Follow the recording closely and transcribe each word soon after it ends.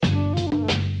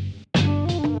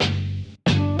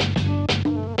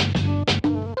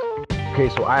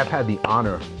Okay, so I have had the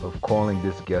honor of calling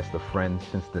this guest a friend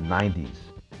since the 90s.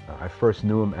 I first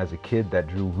knew him as a kid that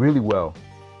drew really well,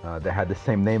 that had the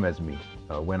same name as me.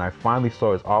 When I finally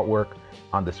saw his artwork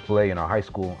on display in our high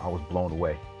school, I was blown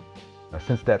away.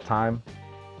 Since that time,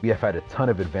 we have had a ton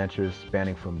of adventures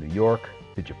spanning from New York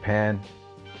to Japan,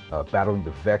 battling the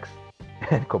Vex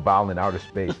and Cabal in outer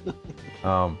space.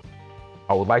 I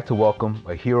would like to welcome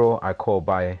a hero I call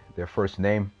by their first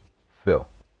name, Phil.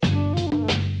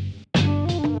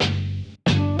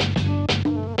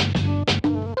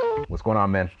 What's going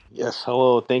on, man? Yes,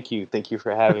 hello. Thank you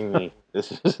for having me.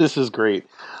 This is great.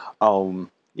 We've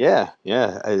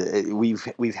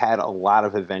had a lot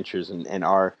of adventures, and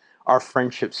our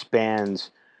friendship spans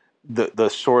the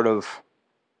sort of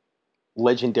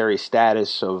legendary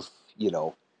status of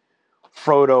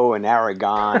Frodo and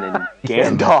Aragon and Yeah,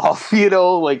 man.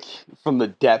 Gandalf. Like from the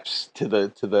depths to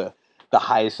the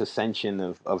highest ascension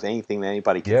of anything that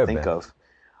anybody can Yeah, think man. of.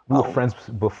 We were friends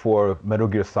before Metal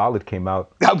Gear Solid came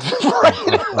out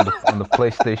Right. on the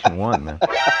PlayStation 1, man.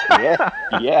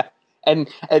 Yeah. And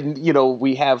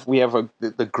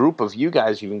the group of you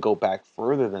guys even go back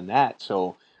further than that.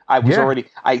 So Yeah,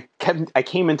 I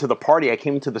came into the party, I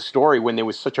came into the story when there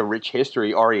was such a rich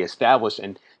history already established,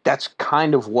 and that's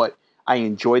kind of what I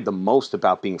enjoyed the most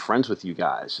about being friends with you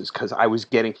guys, is because I was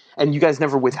getting, and you guys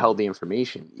never withheld the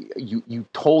information. You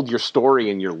told your story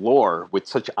and your lore with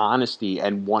such honesty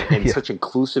and yeah. such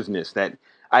inclusiveness that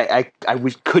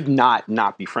could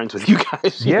not be friends with you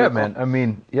guys. Yeah, man. I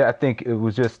mean, yeah, I think it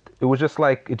was just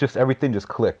like everything just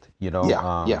clicked, you know.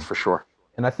 Yeah, for sure.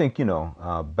 And I think,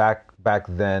 back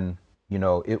then,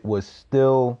 it was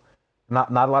still not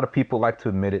a lot of people like to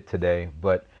admit it today,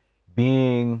 but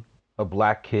being a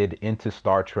black kid into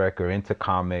Star Trek or into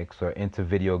comics or into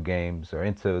video games or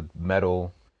into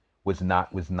metal was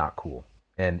not cool.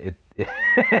 And and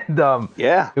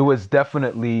Yeah. it was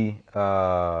definitely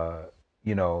not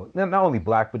only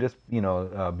black but just being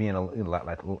a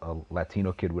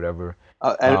Latino kid, whatever.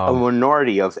 A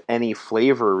minority of any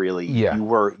flavor, really. Yeah, You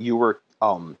were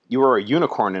a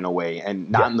unicorn in a way, and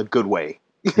not yeah, in the good way.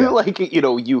 yeah. Like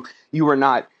you were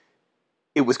not.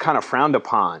 It was kind of frowned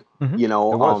upon. Hmm. It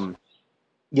was.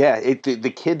 Yeah.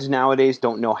 The kids nowadays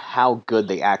don't know how good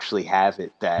they actually have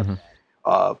it. That Hmm.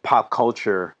 pop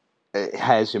culture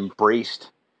has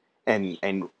embraced and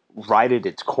righted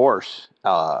its course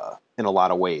in a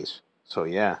lot of ways. So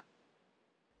yeah.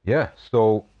 Yeah.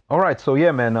 So, all right. So,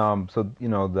 yeah, man. So,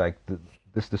 like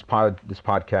this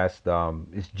podcast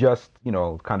is just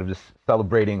kind of just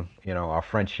celebrating our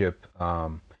friendship,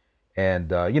 and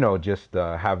just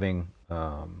having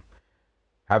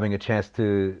a chance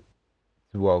to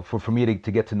well for me to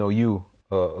get to know you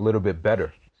a little bit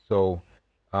better. So,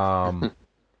 um,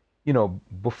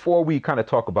 before we kind of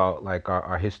talk about like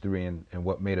our history and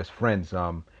what made us friends,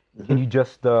 can Mhm. you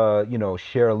just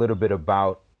share a little bit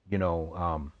about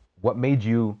what made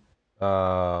you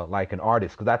like an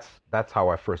artist? Because that's how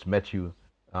I first met you.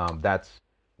 That's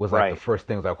was like the Right. first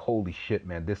thing. I was like, holy shit,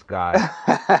 man, this guy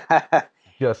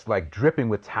just like dripping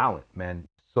with talent, man.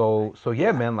 So yeah,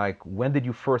 Yeah. man. Like, when did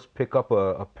you first pick up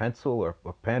a pencil or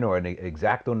a pen or an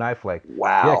X-Acto knife? Like, yeah,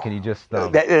 Wow. can you just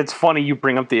It's funny you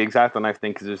bring up the X-Acto knife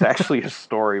thing, because there's actually a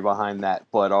story behind that.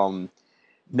 But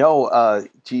no,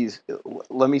 geez,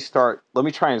 let me start. Let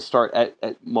me try and start at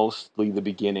mostly the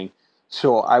beginning.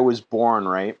 So I was born,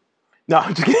 right? No,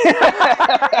 I'm just kidding.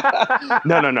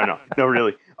 No,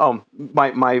 really.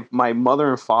 My mother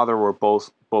and father were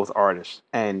both artists,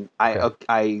 and Okay.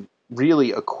 I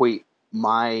really equate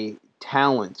my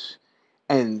talents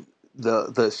and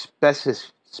the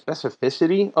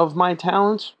specificity of my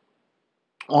talents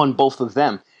on both of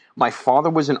them. My father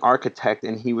was an architect,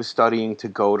 and he was studying to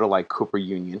go to like Cooper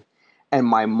Union, and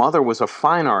my mother was a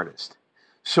fine artist.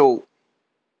 So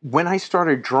when I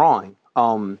started drawing,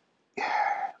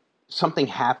 something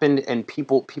happened, and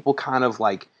people kind of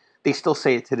like, they still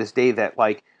say it to this day that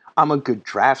like I'm a good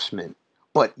draftsman,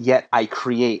 but yet I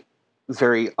create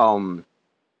very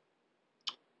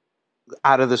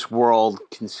out of this world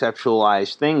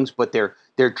conceptualized things, but they're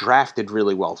drafted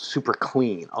really well, super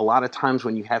clean. A lot of times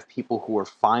when you have people who are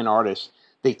fine artists,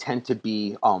 they tend to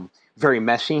be very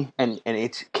messy, and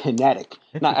it's kinetic.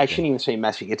 Not, I Interesting. shouldn't even say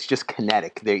messy. It's just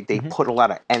kinetic. They Hmm. put a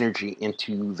lot of energy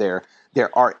into their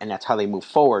art, and that's how they move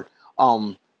forward.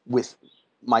 With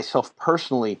myself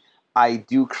personally, I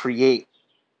do create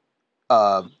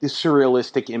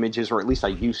surrealistic images, or at least I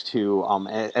used to,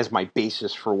 as my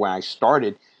basis for when I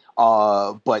started.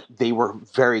 But they were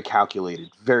very calculated,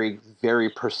 very, very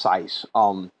precise.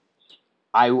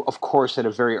 I, of course, at a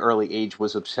very early age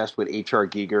was obsessed with H.R.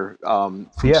 Giger from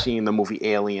Yeah. seeing the movie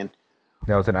Alien.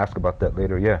 Yeah, I was gonna ask about that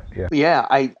later. Yeah, yeah. Yeah,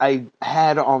 I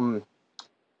had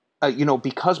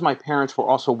because my parents were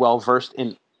also well versed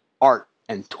in art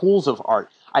and tools of art.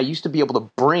 I used to be able to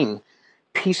bring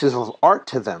pieces of art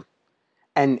to them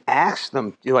and ask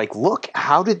them, like, look,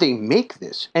 how did they make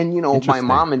this? And my Interesting.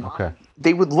 mom and Okay.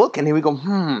 they would look and they would go,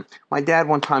 My dad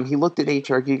one time he looked at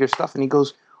H.R. Giger stuff and he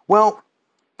goes, well,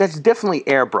 that's definitely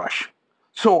airbrush.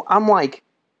 So I'm like,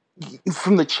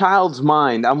 from the child's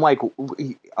mind, I'm like,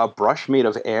 a brush made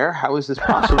of air? How is this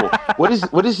possible? What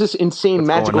is this insane What's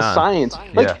going magical on? science?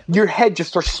 Yeah. Like your head just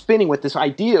starts spinning with this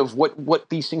idea of what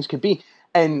these things could be.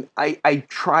 And I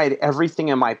tried everything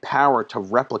in my power to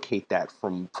replicate that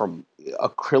from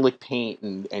acrylic paint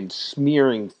and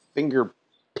smearing finger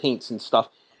paints and stuff.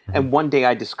 Hmm. And one day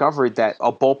I discovered that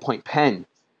a ballpoint pen,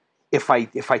 if I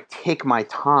take my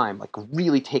time, like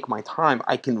really take my time,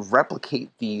 I can replicate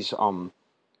these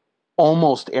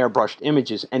almost airbrushed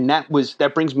images. And that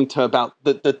brings me to about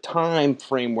the time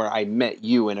frame where I met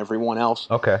you and everyone else.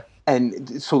 Okay.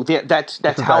 And so that's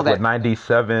This is how like what, that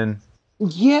 97,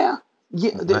 yeah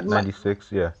yeah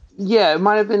 96? Yeah. yeah, it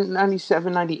might have been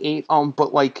 97, 98.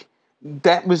 But like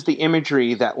that was the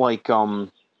imagery that like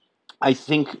I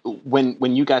think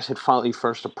when you guys had finally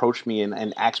first approached me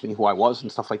and asked me who I was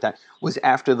and stuff like that was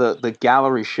after the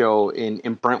gallery show in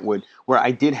Brentwood, where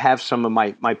I did have some of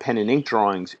my pen and ink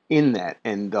drawings in that.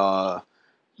 And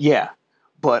yeah,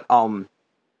 but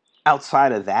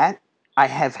outside of that, I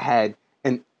have had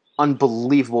an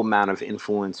unbelievable amount of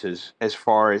influences as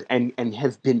far as and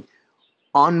have been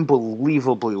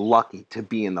unbelievably lucky to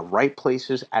be in the right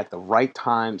places at the right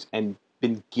times and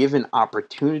been given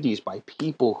opportunities by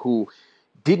people who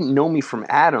didn't know me from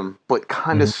Adam, but Hmm.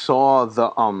 kind of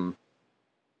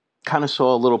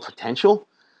saw a little potential.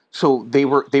 So they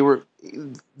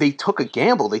took a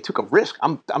gamble, they took a risk.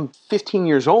 I'm 15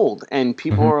 years old, and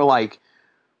people Hmm. are like,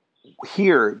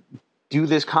 "Here, do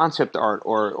this concept art,"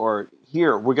 or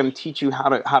 "Here, we're going to teach you how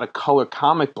to color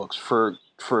comic books for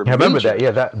Yeah, I remember that. majors."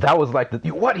 Yeah, that was like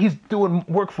what, he's doing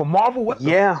work for Marvel? What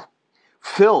the? Yeah,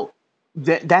 Phil,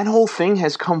 that whole thing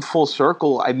has come full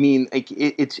circle. I mean, like,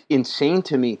 it's insane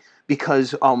to me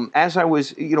because as I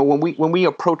was, when we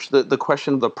approached the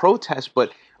question of the protest,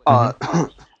 but Hmm. uh,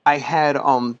 I had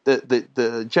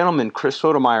the gentleman Chris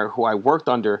Sotomayor who I worked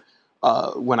under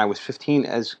when I was 15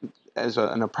 as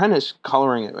an apprentice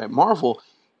coloring at Marvel.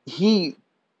 He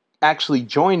actually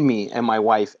joined me and my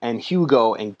wife and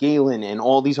Hugo and Galen and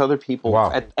all these other people Wow.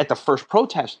 at the first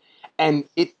protest. And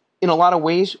it, in a lot of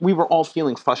ways, we were all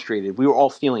feeling frustrated. We were all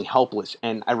feeling helpless.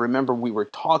 And I remember we were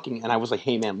talking and I was like,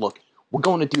 hey man, look, we're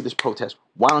going to do this protest.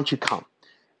 Why don't you come?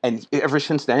 And ever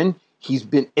since then, he's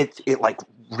been, it like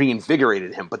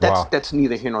reinvigorated him, but Wow. that's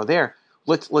neither here nor there.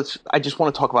 I just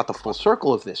want to talk about the full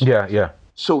circle of this. Yeah, yeah.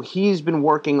 So he's been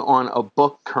working on a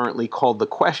book currently called The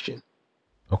Question,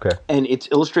 Okay. and it's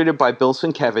illustrated by Bill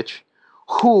Sienkiewicz,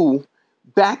 who,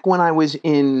 back when I was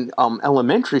in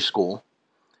elementary school,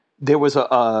 there was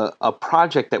a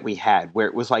project that we had where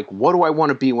it was like, what do I want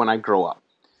to be when I grow up?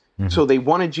 Hmm. So they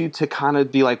wanted you to kind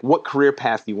of be like, what career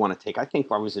path do you want to take? I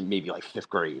think I was in maybe like fifth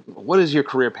grade. What is your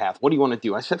career path? What do you want to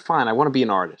do? I said, fine, I want to be an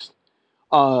artist.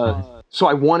 Hmm. So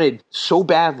I wanted so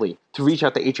badly to reach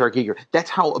out to H.R. Giger. That's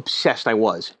how obsessed I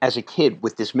was as a kid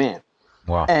with this man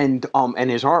Wow. and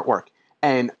his artwork.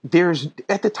 And there's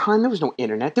at the time there was no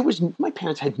internet. My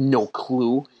parents had no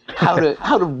clue how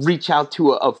to reach out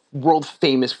to a world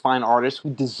famous fine artist who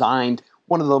designed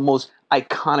one of the most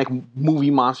iconic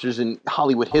movie monsters in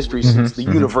Hollywood history Hmm. since the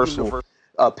Hmm. Universal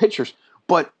pictures.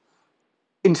 But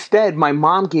instead, my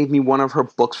mom gave me one of her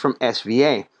books from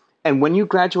SVA. And when you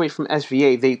graduate from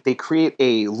SVA, they create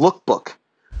a lookbook,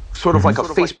 sort of Hmm. like a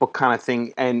Facebook kind of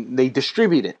thing, and they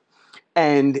distribute it.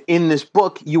 And in this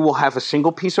book, you will have a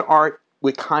single piece of art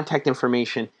with contact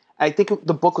information. I think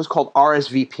the book was called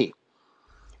RSVP.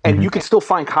 And Hmm. you can still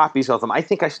find copies of them. I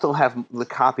think I still have the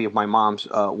copy of my mom's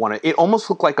one. It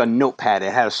almost looked like a notepad.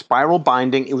 It had a spiral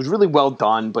binding. It was really well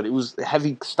done, but it was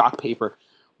heavy stock paper.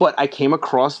 But I came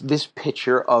across this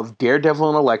picture of Daredevil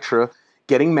and Elektra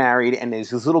getting married, and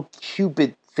there's these little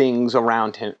cupid things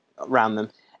around them,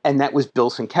 and that was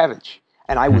Bill Sienkiewicz.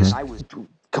 And Hmm. I was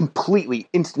completely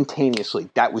instantaneously,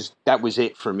 that was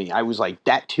it for me. I was like,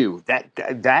 that too,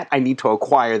 that I need to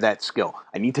acquire that skill.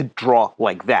 I need to draw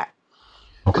like that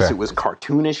because Okay. it was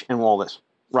cartoonish and all this.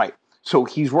 Right. So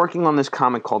he's working on this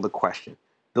comic called The Question.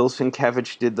 Bill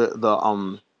Sienkiewicz did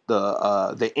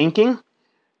the inking.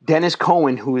 Dennis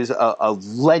Cohen, who is a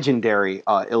legendary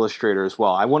illustrator as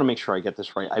well. I want to make sure I get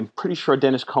this right. I'm pretty sure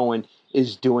Dennis Cohen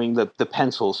is doing the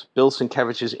pencils. Bill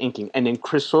Sienkiewicz is inking, and then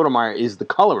Chris Sotomayor is the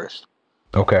colorist.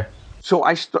 Okay. So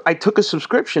I took a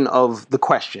subscription of The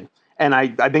Question, And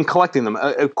I've been collecting them.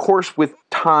 Of course, with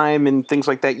time and things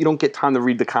like that, you don't get time to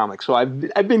read the comics. So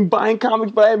I've been buying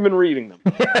comics, but I haven't been reading them.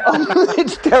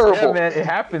 It's terrible. Yeah, man, it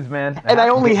happens, man. And I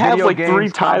only have Video like games, 3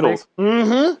 titles.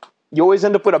 You always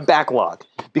end up with a backlog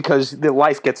because the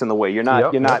life gets in the way. You're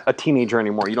not a teenager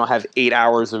anymore. You don't have 10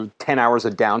 hours of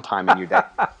downtime in your day.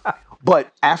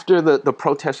 But after the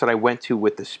protest that I went to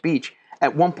with the speech,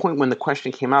 at one point when the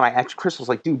question came out, I asked Chris, I was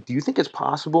like, dude, do you think it's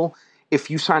possible if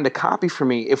you signed a copy for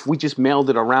me, if we just mailed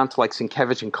it around to like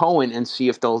Sienkiewicz and Cohen and see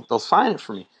if they'll sign it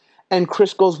for me? And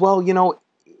Chris goes, well,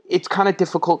 it's kind of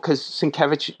difficult because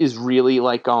Sienkiewicz is really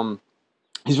like,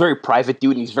 he's a very private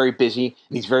dude and he's very busy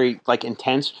and he's very like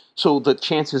intense. So the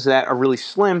chances of that are really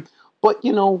slim, but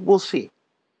we'll see.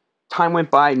 Time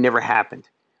went by, never happened.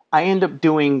 I end up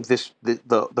doing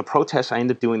the protest. I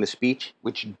end up doing the speech,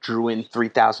 which drew in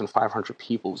 3,500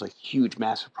 people. It was a huge,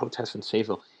 massive protest in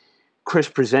Sayville. Chris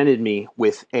presented me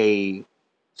with a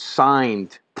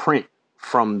signed print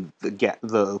from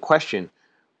the question,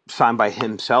 signed by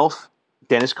himself,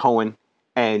 Dennis Cohen,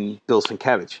 and Bill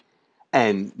Sienkiewicz.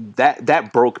 And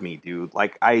that broke me, dude.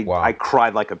 Like I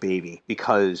cried like a baby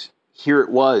because here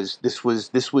it was. This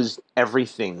was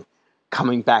everything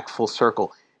coming back full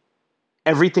circle.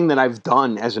 Everything that I've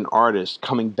done as an artist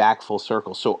coming back full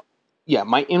circle. So yeah,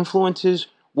 my influences,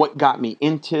 what got me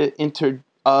into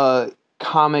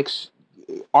comics,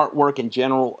 artwork in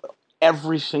general,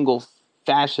 every single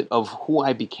facet of who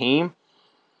I became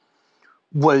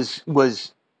was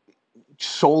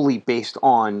solely based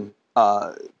on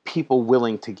people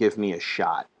willing to give me a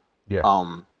shot. Yeah.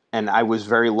 And I was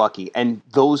very lucky. And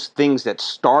those things that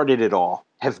started it all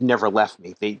have never left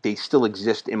me. They still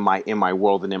exist in my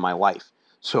world and in my life.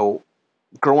 So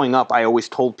growing up, I always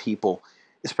told people,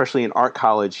 especially in art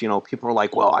college, people were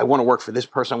like, well, I want to work for this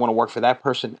person. I want to work for that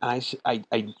person. And I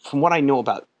from what I know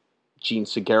about Gene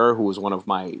Segura, who was one of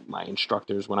my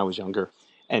instructors when I was younger,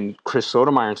 and Chris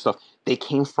Sotomayor and stuff, they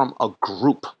came from a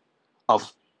group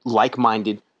of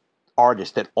like-minded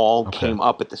artists that all came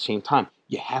up at the same time.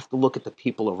 You have to look at the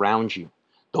people around you.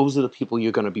 Those are the people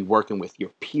you're going to be working with, your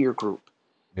peer group.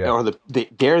 Yeah. Or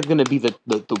they're going to be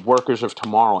the workers of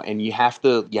tomorrow, and you have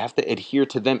to adhere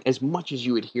to them as much as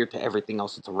you adhere to everything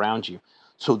else that's around you.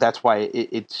 So that's why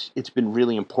it's been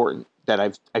really important that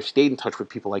I've stayed in touch with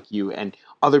people like you and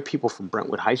other people from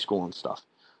Brentwood High School and stuff.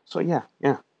 So yeah,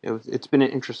 it's been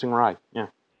an interesting ride.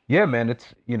 Yeah, man.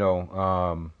 It's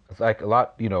it's like a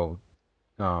lot. As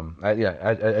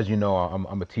you know,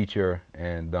 I'm a teacher,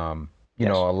 and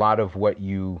Yes. a lot of what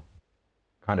you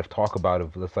kind of talk about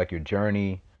it's like your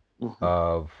journey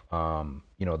of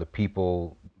the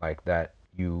people like that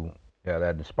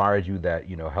that inspired you, that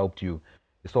helped you.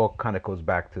 This all kind of goes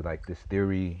back to like this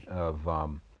theory of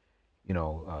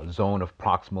zone of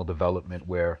proximal development,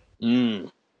 where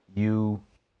it's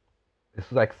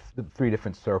like 3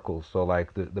 different circles. So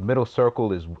like the middle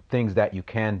circle is things that you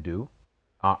can do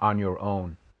on your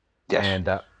own. Yes. And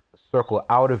that circle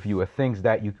out of you are things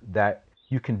that you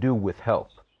can do with help.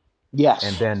 Yes.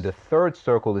 And then the third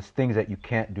circle is things that you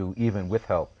can't do even with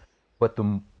help. But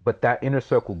that inner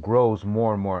circle grows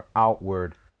more and more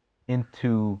outward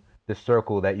into the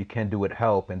circle that you can do with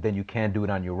help, and then you can do it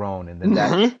on your own, and then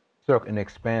that circle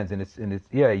expands, and it's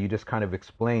you just kind of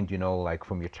explained, like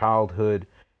from your childhood,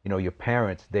 your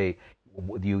parents,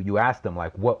 you ask them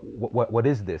like what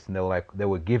is this, and they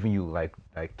were giving you like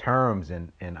terms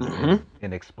and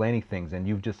explaining things, and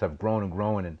you just have grown and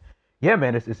grown. And yeah,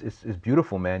 man, it's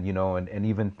beautiful, man, and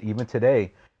even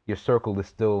today your circle is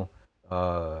still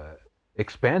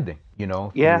expanding,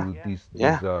 through these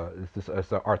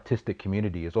it's an artistic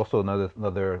community. It's also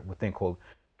another thing called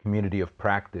community of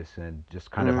practice, and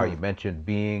just kind of how you mentioned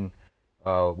being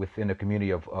within a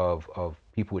community of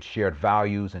people with shared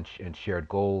values and shared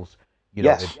goals. It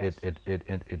gives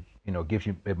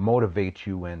you, it motivates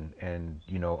you, and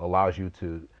allows you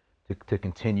to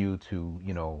continue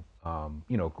to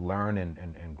learn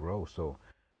and grow. So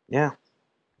yeah,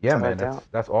 man,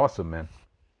 that's awesome, man.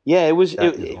 Yeah, it was.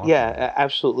 That is awesome. Yeah,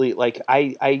 absolutely. Like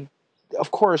I, of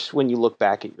course, when you look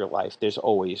back at your life, there's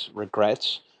always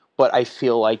regrets. But I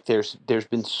feel like there's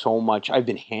been so much. I've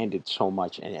been handed so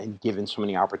much and given so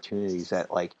many opportunities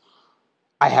that like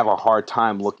I have a hard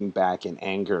time looking back in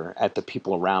anger at the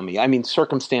people around me. I mean,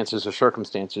 circumstances are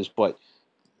circumstances, but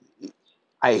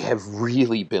I have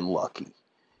really been lucky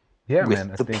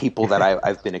with the people that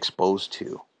I've been exposed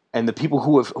to. And the people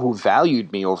who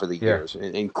valued me over the years,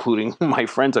 including my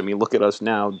friends. I mean, look at us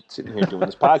now sitting here doing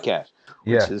this podcast,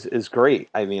 which is great.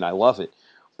 I mean, I love it.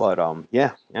 But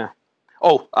yeah.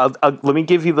 Oh, let me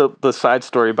give you the side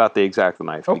story about the X-Acto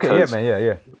knife. Okay, yeah, man,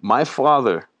 yeah. My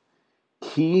father,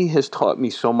 he has taught me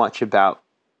so much about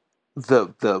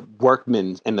the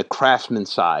workman and the craftsman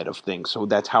side of things. So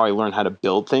that's how I learned how to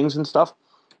build things and stuff.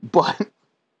 But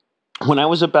when I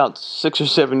was about 6 or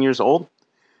 7 years old,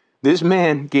 this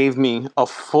man gave me a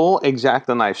full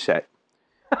X-Acto knife set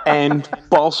and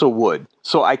balsa wood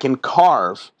so I can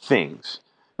carve things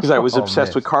because I was Oh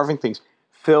obsessed man. with carving things.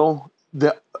 Phil,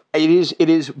 it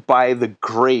is by the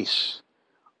grace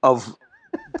of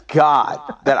God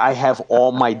that I have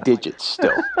all my digits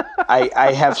still.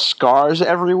 I have scars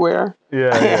everywhere. Yeah,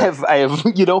 I have,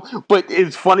 but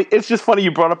it's funny. It's just funny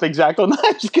you brought up X-Acto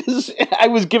knives because I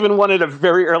was given one at a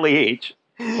very early age.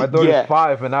 My daughter's Yeah.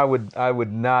 5, and I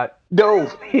would not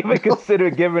No. even consider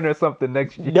giving her something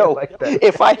next year No, like that.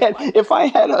 if I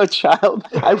had a child,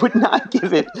 I would not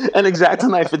give it an X-Acto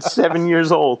knife at 7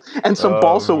 years old and some Oh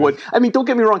balsa man. wood. I mean, don't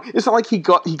get me wrong. It's not like he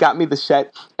got me the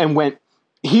set and went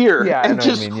here Yeah, I and know what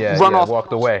you just mean. Yeah, run yeah. off.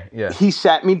 Walked away. Yeah. He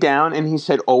sat me down and he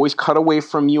said, "Always cut away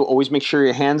from you. Always make sure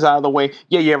your hands out of the way."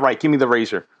 Yeah, right. Give me the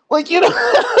razor. Like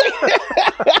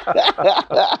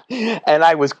and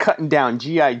I was cutting down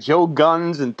GI Joe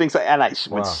guns and things like, and I would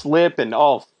Wow. slip and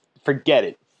forget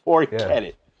it, Yeah. forget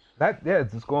it.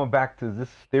 It's just going back to this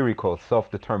theory called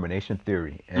self-determination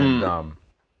theory, and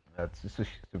it's a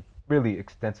really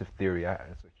extensive theory.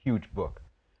 It's a huge book,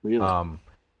 Really? um,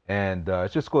 and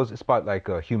it just goes. It's about like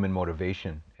human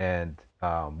motivation, and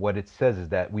what it says is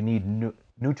that we need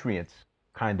nutrients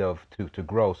kind of to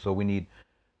grow. So we need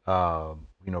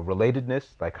relatedness,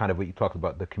 like kind of what you talked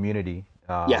about, the community.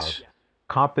 Yes.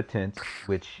 Competence,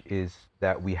 which is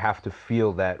that we have to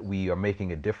feel that we are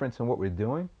making a difference in what we're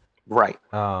doing. Right.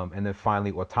 And then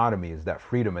finally, autonomy is that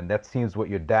freedom, and that seems what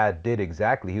your dad did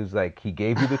exactly. He was like, he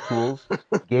gave you the tools,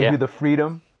 gave Yeah. you the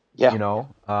freedom. Yeah.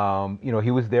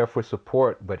 He was there for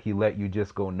support, but he let you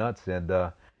just go nuts. And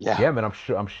Yeah. yeah, man,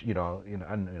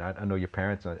 I know your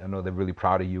parents. I know they're really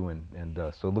proud of you, and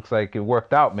so it looks like it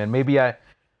worked out, man. Maybe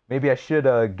I should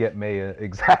get May an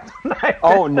X-Acto knife.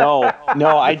 Oh no,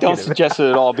 I don't kidding. suggest it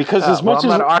at all because as Well, much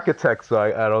I'm as not an architect, so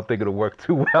I don't think it'll work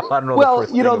too well. I don't know the well,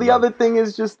 first thing the about other thing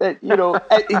is just that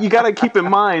you got to keep in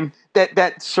mind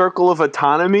that circle of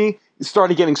autonomy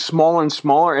started getting smaller and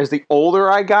smaller as the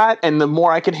older I got and the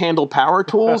more I could handle power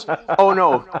tools. Oh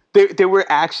no, there were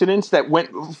accidents that went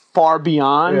far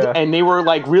beyond, Yeah. and they were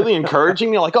like really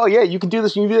encouraging. They're like, "Oh yeah, you can do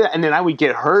this, you can do that," and then I would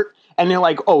get hurt. And they're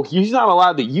like, "Oh, he's not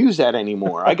allowed to use that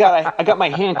anymore." I got my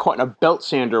hand caught in a belt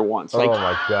sander once. Like, Oh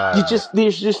my God.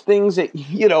 there's just things that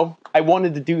I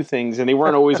wanted to do things, and they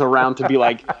weren't always around to be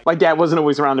like. My dad wasn't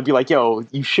always around to be like, "Yo,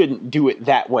 you shouldn't do it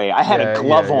that way." I had a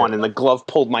glove on, and the glove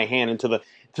pulled my hand into the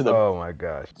Oh my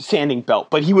gosh. sanding belt.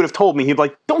 But he would have told me, he'd be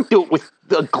like, "Don't do it with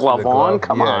the glove The on. glove?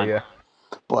 Come on." Yeah.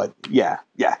 But yeah.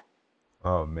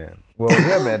 Oh man. Well,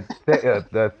 yeah, man.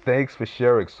 Thanks for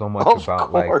sharing so much Of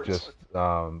about like course. just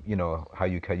how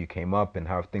you came up and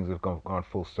how things have gone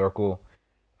full circle.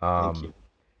 Thank Um, you.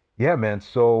 yeah, man.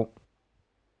 So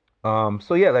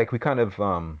yeah, like we kind of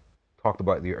talked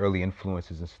about the early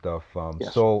influences and stuff.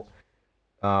 Yes.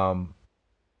 Um,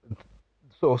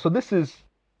 so this is,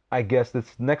 I guess, this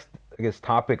next,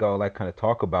 topic I'll like kind of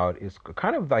talk about is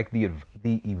kind of like the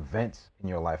events in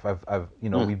your life.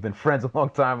 We've been friends a long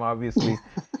time, obviously,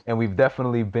 and we've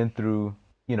definitely been through,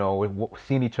 we've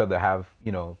seen each other have,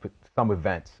 some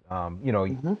events.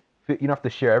 Mhm. You don't have to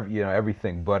share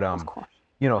everything, but Of course.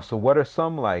 so what are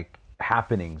some like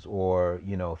happenings or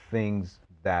things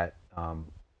that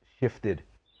shifted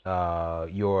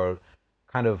your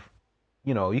kind of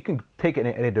you can take it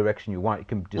in any direction you want. It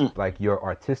can just like your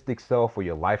artistic self or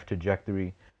your life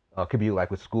trajectory. Could be like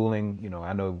with schooling.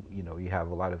 I know you have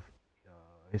a lot of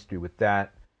history with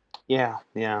that. Yeah.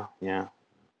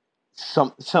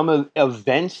 Some of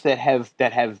events that have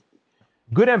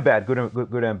Good and bad.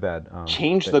 Good and bad.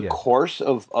 changed the Yeah. course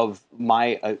of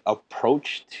my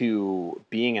approach to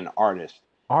being an artist.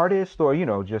 Artist or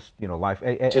just life.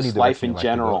 Any Just life direction you in like to go.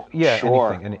 general. Yeah.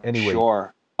 Sure. Anything. Any way.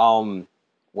 Sure.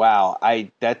 Wow.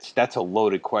 That's a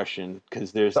loaded question because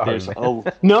Sorry, there's man.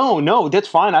 no, that's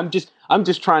fine. I'm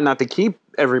just trying not to keep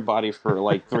everybody for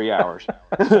like 3 hours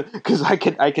because I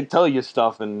could tell you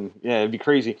stuff and yeah, it'd be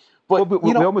crazy. But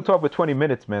We only talk for 20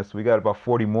 minutes, man. So we got about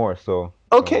 40 more. So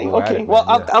okay. go at it, Well,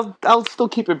 man. Yeah. I'll still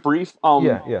keep it brief.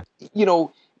 Yeah. You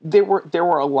know, there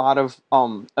were a lot of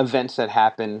events that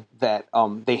happen that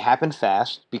they happen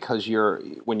fast because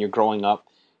when you're growing up,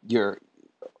 you're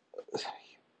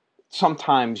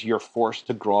sometimes you're forced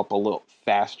to grow up a little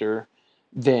faster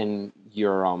than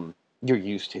you're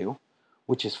used to,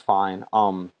 which is fine.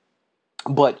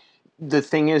 But the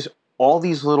thing is, all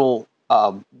these little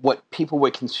what people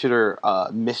would consider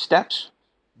missteps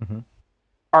Hmm.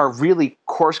 are really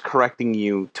course correcting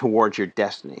you towards your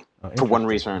destiny for one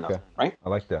reason or another, right? I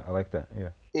like that. Yeah.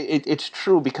 It's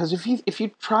true, because if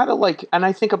you try to, like, and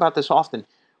I think about this often,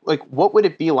 like, what would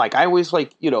it be like? I always,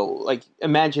 like, like,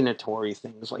 imaginatory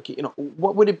things, like,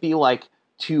 what would it be like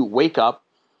to wake up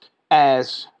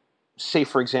as, say,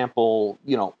 for example,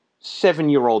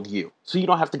 7-year-old you. So you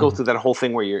don't have to go through that whole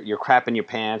thing where you're crapping your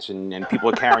pants and people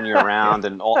are carrying you around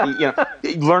and all,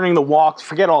 learning the walk.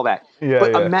 Forget all that.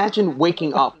 But imagine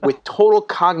waking up with total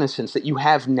cognizance that you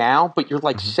have now, but you're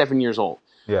like 7 years old.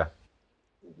 Yeah.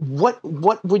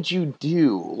 What would you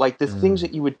do? Like, the things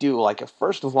that you would do, like,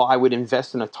 first of all, I would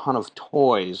invest in a ton of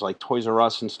toys, like Toys R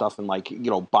Us and stuff, and, like,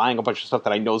 buying a bunch of stuff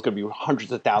that I know is going to be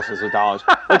hundreds of thousands of dollars.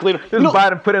 Like, later, just buy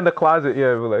them, put it in the closet,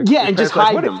 and just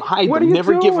hide them, what are you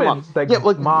never doing? give them up.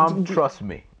 Like, Mom, trust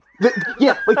me. Like,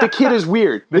 the kid is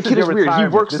weird. The kid is weird. He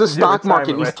works the stock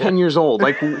market. And he's 10 years old.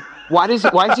 Like, why is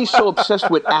he so obsessed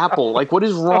with Apple? Like, what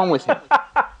is wrong with him?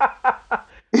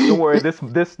 Don't worry, this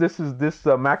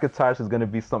Macintosh is going to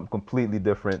be something completely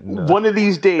different. One of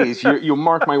these days, you'll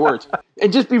mark my words,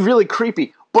 and just be really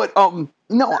creepy. But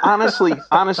no, honestly,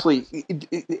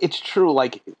 it's true.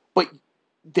 Like, but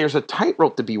there's a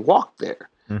tightrope to be walked there,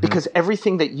 because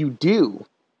everything that you do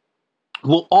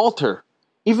will alter,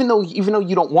 even though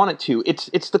you don't want it to.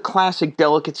 It's the classic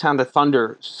 "Delicate Sound of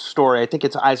Thunder" story. I think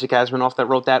it's Isaac Asimov that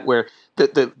wrote that, where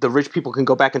the rich people can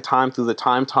go back in time through the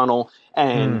time tunnel.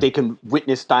 And they can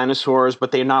witness dinosaurs,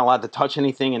 but they're not allowed to touch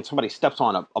anything. And somebody steps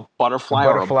on a butterfly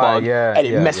or a bug, and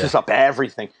it messes up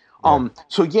everything.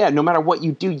 So no matter what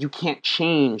you do, you can't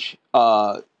change,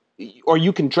 or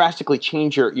you can drastically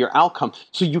change your outcome.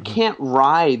 So you can't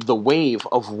ride the wave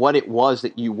of what it was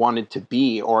that you wanted to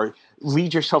be, or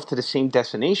lead yourself to the same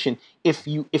destination if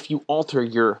you alter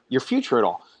your future at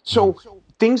all. So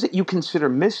things that you consider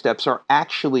missteps are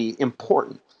actually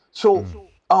important. So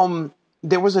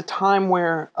there was a time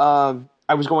where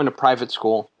I was going to private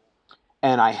school,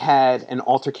 and I had an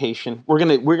altercation. We're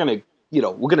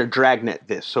gonna dragnet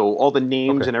this, so all the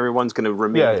names and everyone's gonna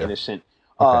remain innocent.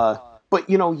 But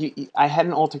I had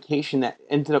an altercation that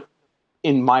ended up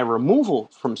in my removal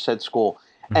from said school,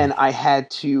 and I had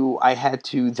to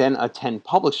then attend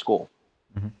public school,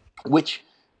 which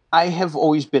I have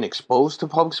always been exposed to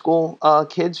public school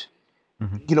kids,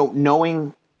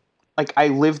 knowing. Like, I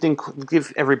lived in,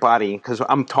 give everybody, because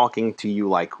I'm talking to you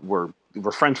like we're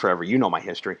friends forever. You know my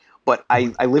history. But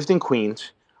I lived in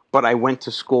Queens, but I went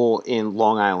to school in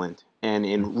Long Island and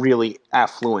in really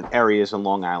affluent areas in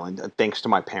Long Island, thanks to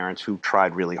my parents who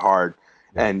tried really hard.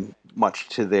 And much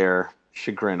to their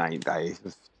chagrin, I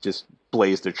just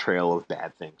blazed a trail of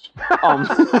bad things.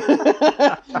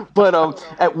 But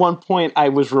at one point, I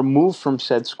was removed from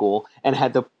said school and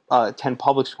had to attend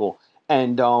public school.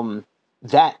 And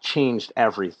that changed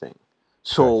everything.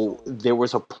 So there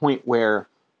was a point where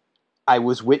I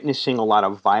was witnessing a lot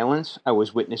of violence. I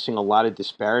was witnessing a lot of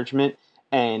disparagement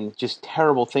and just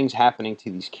terrible things happening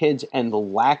to these kids, and the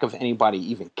lack of anybody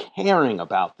even caring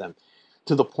about them,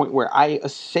 to the point where I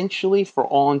essentially, for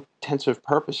all intensive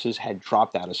purposes, had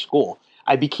dropped out of school.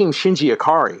 I became Shinji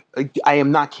Ikari. I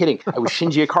am not kidding. I was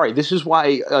Shinji Ikari. This is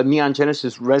why Neon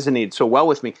Genesis resonated so well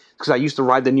with me, because I used to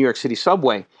ride the New York City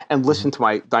subway and listen to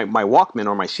my Walkman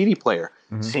or my CD player.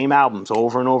 Same albums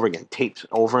over and over again, tapes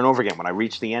over and over again. When I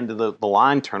reached the end of the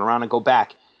line, turn around and go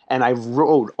back. And I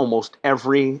rode almost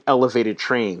every elevated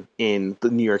train in the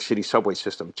New York City subway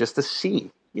system just to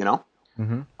see,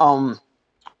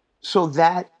 So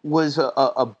that was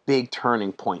a big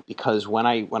turning point, because when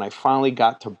I finally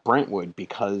got to Brentwood,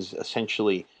 because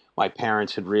essentially my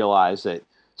parents had realized that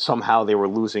somehow they were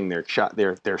losing their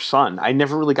son. I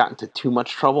never really got into too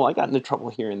much trouble. I got into trouble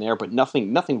here and there, but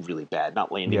nothing really bad,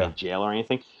 not landing in jail or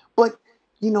anything. But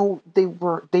they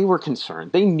were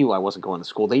concerned. They knew I wasn't going to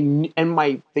school. They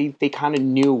kind of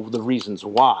knew the reasons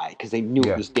why, because they knew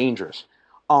it was dangerous.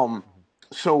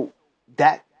 So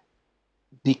that,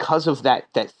 because of that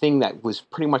thing that was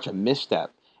pretty much a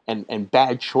misstep and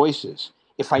bad choices.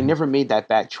 If I never made that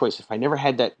bad choice, if I never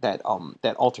had that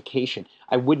altercation,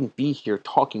 I wouldn't be here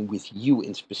talking with you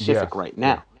in specific right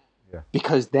now.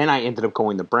 Because then I ended up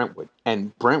going to Brentwood.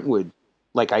 And Brentwood,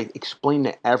 like I explained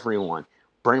to everyone,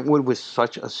 Brentwood was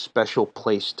such a special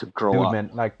place to grow up.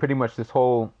 Man, like pretty much this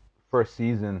whole first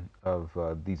season of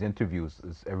these interviews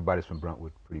is everybody's from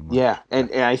Brentwood, pretty much. Yeah,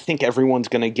 and I think everyone's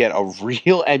going to get a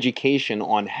real education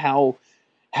on how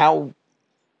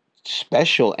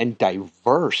special and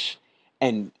diverse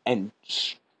and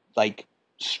like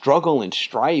struggle and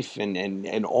strife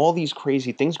and all these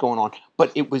crazy things going on.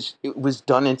 But it was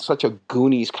done in such a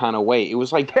Goonies kind of way. It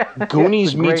was like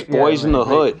Goonies meets Boys in the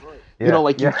Hood. You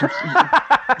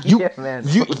You Yeah, man.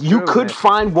 you True, could man.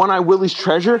 find One Eye Willie's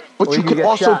treasure, but Or you you could get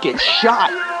also shot. get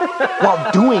shot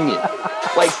while doing it.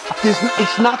 Like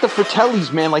it's not the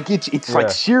Fratellis, man. Like it's like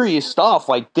Yeah. serious stuff.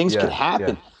 Like things could Yeah,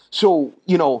 happen. yeah. So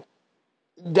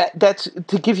that's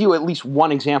to give you at least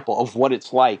one example of what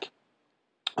it's like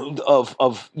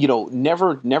of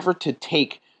never to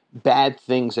take bad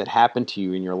things that happen to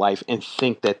you in your life and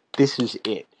think that this is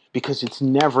it, because it's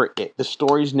never it. The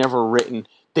story's never written.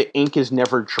 The ink is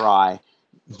never dry.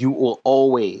 You will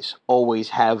always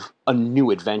have a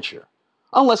new adventure,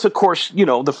 unless of course the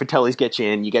Fratellis get you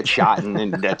in, you get shot,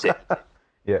 and that's it.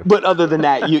 Yeah. But other than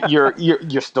that,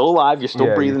 you're still alive, you're still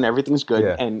Yeah, breathing, everything's good,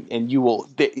 yeah. and you will.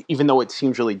 Even though it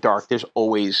seems really dark, there's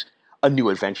always a new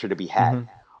adventure to be had. Mhm.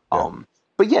 Yeah.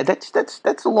 But yeah, that's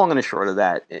the long and the short of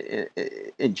that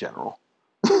in general.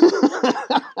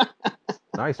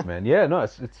 Nice, man. Yeah, no,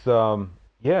 it's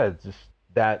yeah, it's just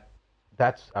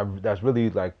that's really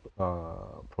like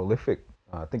prolific.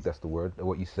 I think that's the word.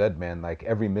 What you said, man. Like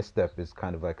every misstep is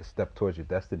kind of like a step towards your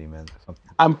destiny, man. Something.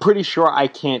 I'm pretty sure I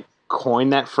can't coin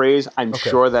that phrase. I'm Okay.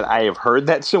 sure that I have heard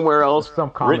that somewhere else, Some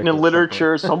written comic in or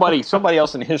literature. Somebody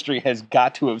else in history has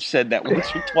got to have said that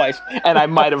once or twice, and I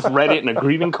might have read it in a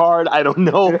greeting card. I don't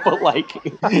know, but like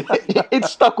it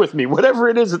stuck with me. Whatever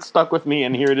it is, it stuck with me,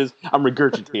 and here it is. I'm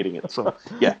regurgitating it. So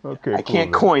yeah, Okay, I cool,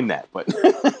 can't man. coin that, but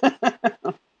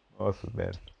Awesome,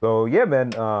 man. So yeah,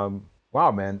 man.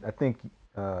 Wow, man. I think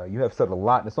you have said a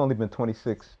lot, and it's only been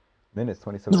 26 minutes,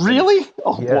 27 minutes. really,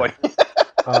 oh Yeah. boy.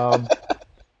 Um,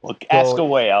 Look, ask so,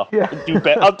 away. I'll yeah.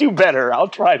 I'll do better. I'll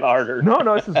try harder. No,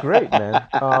 this is great, man.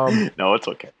 No, it's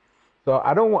okay. So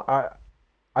I don't want.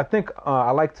 I think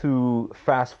I like to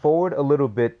fast forward a little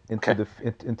bit into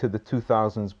Okay. into the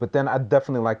 2000s, but then I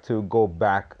definitely like to go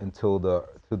back until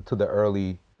to the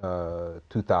early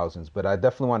 2000s. But I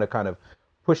definitely want to kind of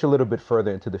push a little bit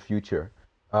further into the future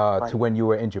Right. to when you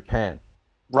were in Japan.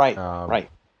 Right. Um, Right.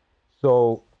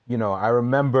 So I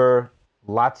remember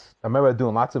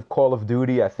doing lots of Call of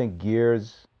Duty. I think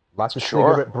Gears, lots of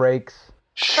Sure. cigarette breaks,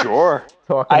 Sure.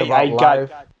 talking I about life.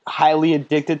 got highly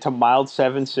addicted to Mild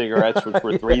 7 cigarettes, which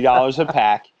were $3 a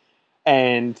pack.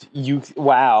 And you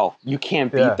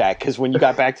can't beat Yeah. that, because when you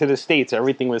got back to the States,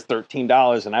 everything was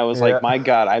 $13. And I was Yeah. like, my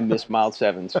God, I miss Mild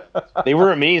 7s. They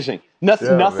were amazing. Nothing,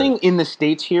 Yeah, nothing man. in the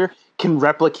States here can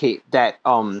replicate that,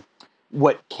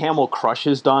 what Camel Crush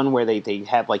has done, where they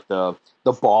have like the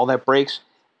ball that breaks.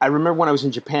 I remember when I was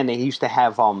in Japan, they used to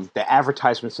have the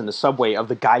advertisements in the subway of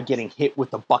the guy getting hit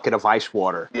with a bucket of ice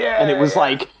water. Yeah, And it was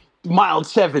like, Mild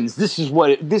 7s, this is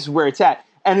where it's at.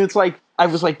 And it's like, I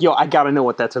was like, yo, I gotta know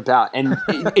what that's about. And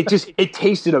it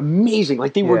tasted amazing.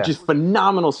 Like they were Yeah. just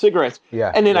phenomenal cigarettes.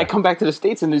 Yeah, And then I yeah. come back to the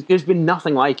States, and there's been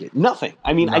nothing like it. Nothing.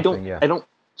 I mean, Nothing, yeah. I don't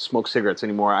smoke cigarettes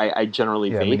anymore. I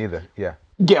generally Yeah, vape. me neither. Yeah.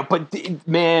 Yeah, but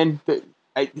man,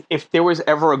 if there was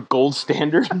ever a gold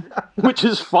standard, which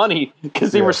is funny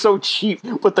because they Yeah. were so cheap,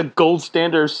 but the gold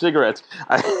standard of cigarettes.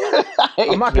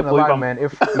 I'm not gonna lie, man.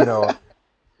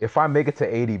 If I make it to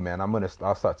 80, man,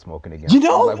 I'll start smoking again.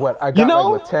 Like what? I got like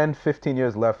what 10, 15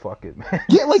 years left. Fuck it, man.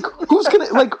 Yeah, like who's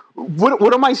gonna like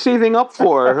what am I saving up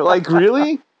for? Like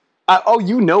really?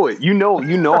 You know it. You know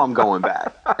I'm going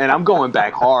back, and I'm going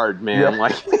back hard, man. Yeah.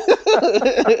 Like.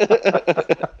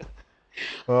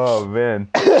 Oh man.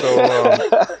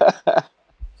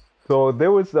 So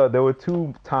there were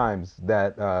two times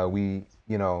that we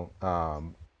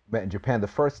met in Japan. The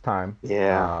first time,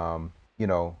 Yeah.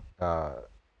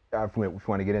 if we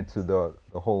want to get into the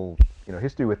whole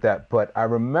history with that, but I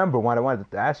remember what I wanted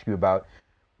to ask you about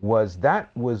was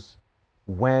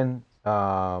when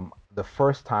the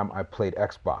first time I played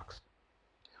Xbox.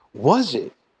 Was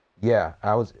it? Yeah,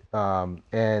 I was,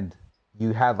 and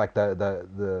you had like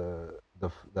the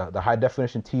high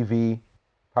definition TV,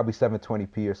 probably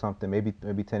 720p or something, maybe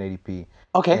 1080p.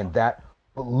 Okay. And that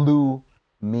blew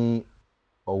me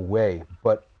away.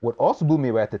 But what also blew me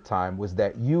away at the time was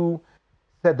that you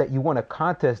said that you won a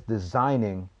contest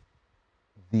designing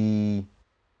the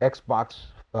Xbox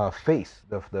face,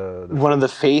 the One of the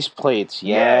face plates.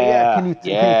 Yeah. Can you talk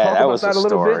that about was that a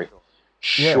little story. bit?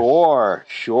 Sure.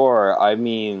 I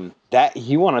mean, that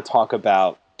you want to talk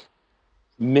about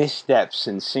missteps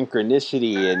and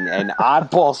synchronicity and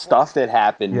oddball stuff that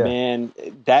happened, Yeah. man.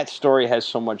 That story has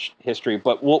so much history,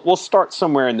 but we'll start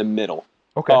somewhere in the middle.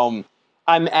 Okay.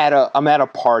 I'm at a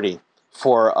party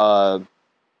for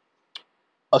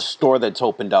a store that's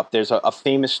opened up. There's a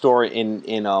famous store in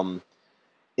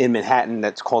Manhattan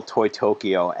that's called Toy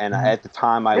Tokyo, and at the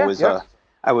time I was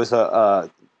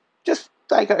just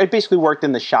like I basically worked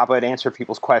in the shop. I'd answer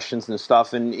people's questions and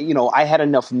stuff, and I had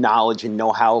enough knowledge and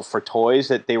know-how for toys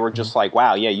that they were just like,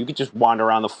 wow, yeah, you could just wander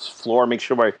around the floor, make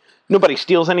sure nobody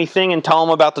steals anything and tell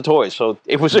them about the toys. So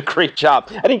it was a great job.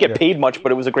 I didn't get paid much,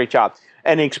 but it was a great job.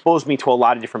 And it exposed me to a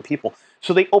lot of different people.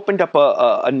 So they opened up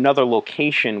another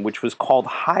location, which was called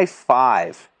High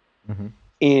Five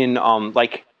in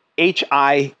like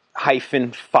HI-5,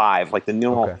 like the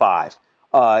numeral 5,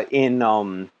 in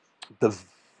the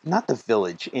not the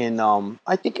Village, in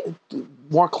I think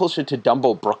more closer to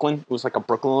Dumbo, Brooklyn. It was like a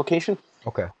Brooklyn location.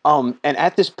 Okay. And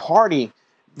at this party,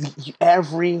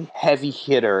 every heavy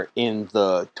hitter in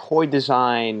the toy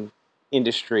design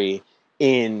industry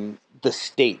in the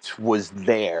States was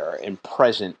there and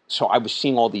present. So I was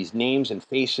seeing all these names and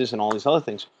faces and all these other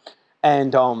things.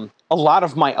 And a lot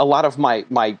of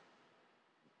my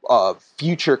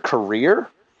future career,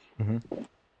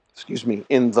 excuse me,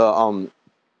 in the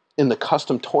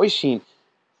custom toy scene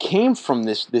came from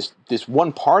this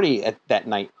one party at that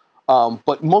night.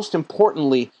 But most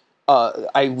importantly,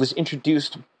 I was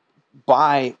introduced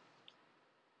by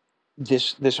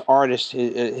this artist.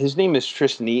 His name is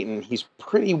Tristan Eaton. He's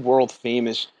pretty world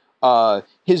famous.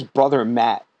 His brother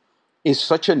Matt is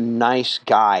such a nice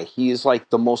guy. He is like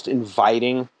the most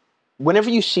inviting. Whenever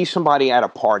you see somebody at a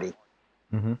party,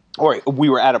 or we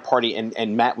were at a party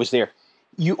and Matt was there,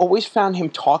 you always found him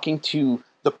talking to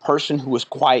the person who was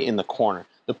quiet in the corner,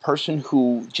 the person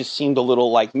who just seemed a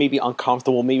little like maybe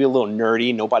uncomfortable, maybe a little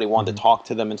nerdy. Nobody wanted to talk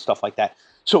to them and stuff like that.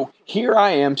 So here I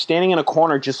am standing in a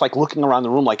corner, just like looking around the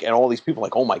room, like at all these people,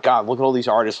 like, oh my God, look at all these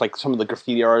artists, like some of the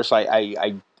graffiti artists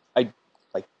I like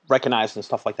recognized and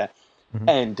stuff like that,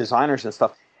 and designers and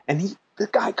stuff. And the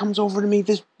guy comes over to me,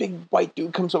 this big white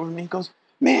dude comes over to me and goes,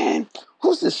 man,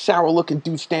 who's this sour-looking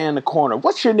dude standing in the corner?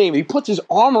 What's your name? He puts his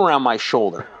arm around my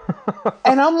shoulder.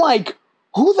 And I'm like,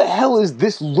 who the hell is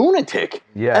this lunatic?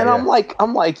 And I'm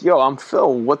like, yo, I'm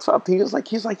Phil. What's up? He's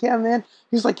like, yeah, man.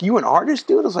 He's like, you an artist,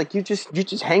 dude? I was like, you're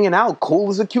just hanging out, cool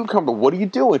as a cucumber. What are you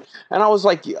doing? And I was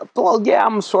like, well, yeah,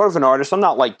 I'm sort of an artist. I'm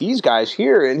not like these guys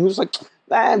here. And he was like,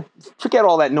 man, forget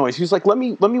all that noise. He was like, let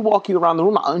me walk you around the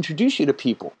room. I'll introduce you to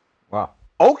people. Wow.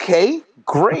 Okay,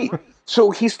 great.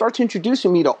 So he starts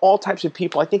introducing me to all types of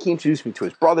people. I think he introduced me to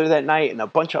his brother that night and a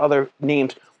bunch of other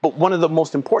names. But one of the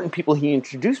most important people he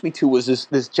introduced me to was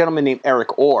this gentleman named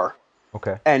Eric Orr.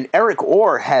 Okay. And Eric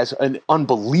Orr has an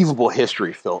unbelievable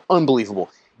history, Phil. Unbelievable.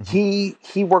 He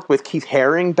worked with Keith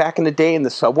Haring back in the day in the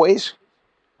subways.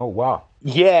 Oh, wow.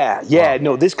 Yeah. Wow.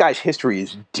 No, this guy's history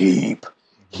is deep.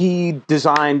 He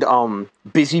designed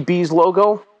Busy Bee's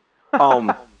logo.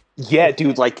 Yeah,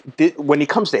 dude, like when it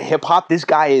comes to hip hop, this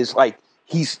guy is like,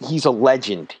 he's a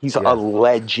legend. He's a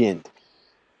legend.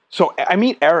 So I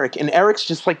meet Eric, and Eric's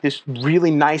just like this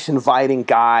really nice, inviting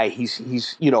guy.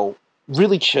 He's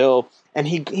really chill, and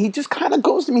he just kind of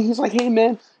goes to me. He's like, hey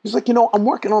man, he's like, I'm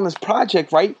working on this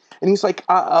project, right? And he's like,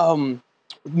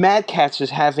 Mad Catz is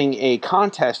having a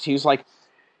contest. He's like,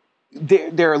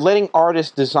 they're letting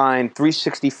artists design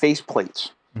 360 faceplates,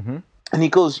 and he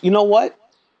goes, you know what?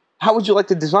 How would you like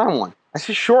to design one? I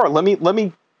said, sure.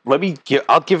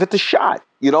 I'll give it the shot.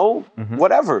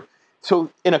 Whatever.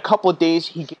 So in a couple of days,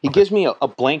 he gives me a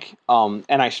blank,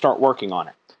 and I start working on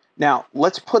it. Now,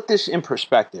 let's put this in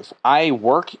perspective. I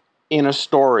work in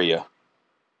Astoria,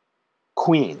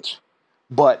 Queens,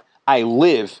 but I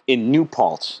live in New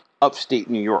Paltz, upstate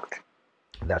New York.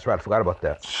 That's right. I forgot about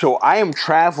that. So I am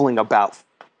traveling about,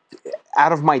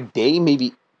 out of my day,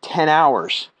 maybe 10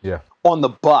 hours on the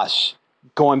bus,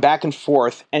 going back and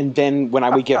forth. And then when I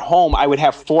would get home, I would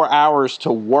have 4 hours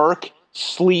to work,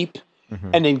 sleep,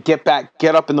 and then get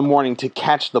up in the morning to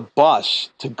catch the bus,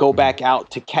 to go back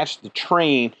out, to catch the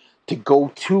train, to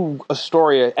go to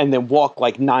Astoria, and then walk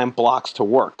like 9 blocks to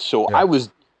work. So I was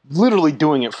literally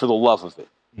doing it for the love of it.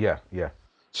 Yeah.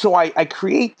 So I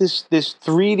create this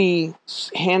 3D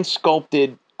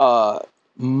hand-sculpted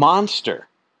monster.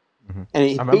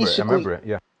 And I remember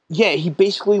it, yeah, he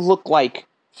basically looked like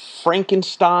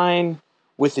Frankenstein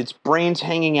with its brains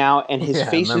hanging out and his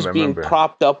face is being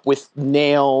propped up with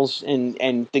nails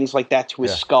and things like that to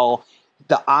his skull.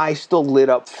 The eye still lit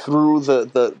up through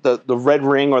the red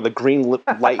ring or the green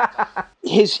light.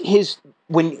 his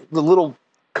when the little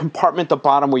compartment at the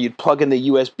bottom where you'd plug in the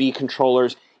USB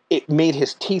controllers, it made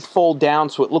his teeth fold down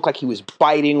so it looked like he was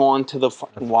biting onto the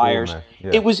fucking wires. Cool,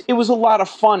 it was a lot of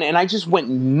fun, and I just went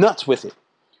nuts with it.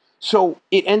 So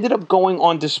it ended up going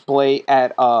on display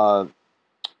at, I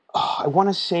want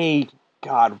to say,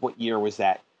 God, what year was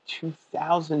that?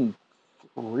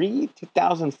 2003,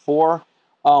 2004.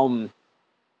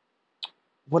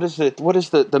 What is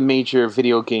the major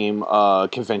video game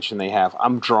convention they have?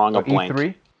 I'm drawing a blank.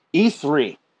 E3?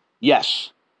 E3,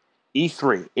 yes.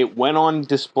 E3. It went on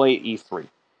display at E3.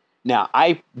 Now,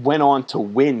 I went on to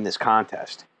win this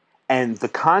contest. and the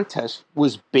contest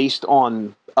was based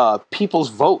on people's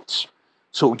votes.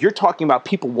 So you're talking about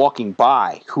people walking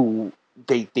by who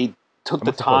they took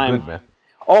the time. Good, man.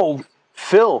 Oh,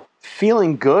 Phil,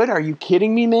 feeling good? Are you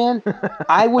kidding me, man?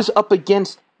 I was up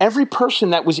against every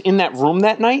person that was in that room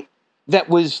that night. That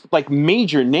was like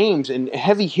major names and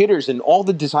heavy hitters and all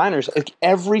the designers. Like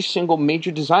every single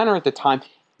major designer at the time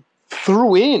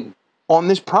threw in on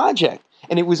this project.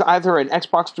 And it was either an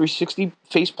Xbox 360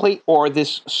 faceplate or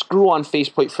this screw-on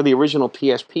faceplate for the original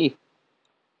PSP.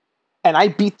 And I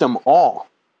beat them all.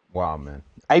 Wow, man.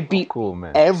 I beat cool,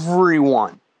 man.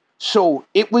 everyone. So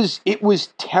it was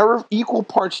equal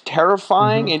parts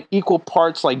terrifying and equal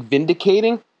parts like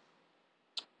vindicating.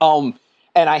 And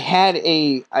I had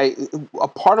a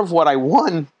part of what I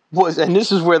won was, and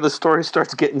this is where the story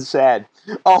starts getting sad.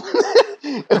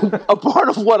 A part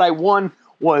of what I won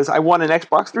was I won an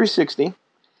Xbox 360,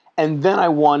 and then I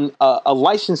won a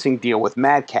licensing deal with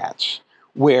Mad Catz,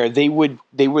 where they would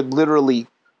literally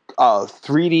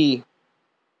 3D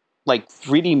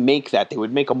make that. They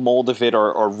would make a mold of it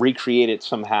or recreate it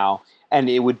somehow, and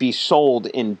it would be sold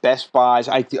in Best Buys.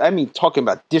 I mean, talking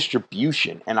about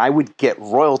distribution, and I would get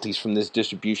royalties from this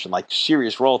distribution, like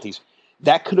serious royalties.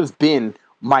 That could have been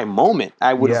my moment.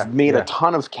 I would have made a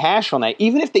ton of cash on that,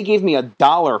 even if they gave me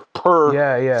 $1 per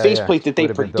faceplate that they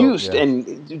produced,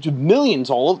 and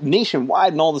millions all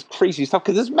nationwide and all this crazy stuff.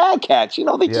 Because it's Mad Catz,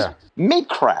 they just make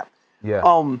crap.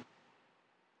 Yeah.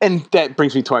 And that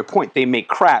brings me to my point. They make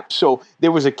crap. So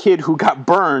there was a kid who got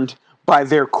burned by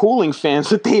their cooling fans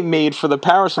that they made for the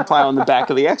power supply on the back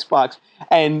of the Xbox.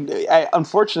 And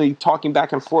unfortunately, talking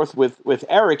back and forth with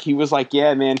Eric, he was like,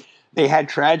 yeah, man, they had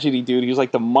tragedy, dude. He was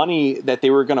like, the money that they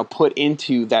were going to put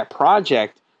into that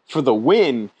project for the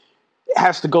win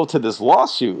has to go to this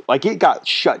lawsuit. Like, it got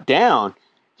shut down.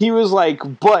 He was like,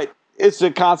 but it's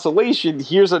a consolation.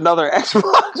 Here's another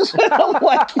Xbox. And I'm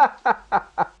like,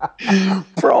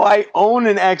 bro, I own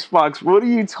an Xbox. What are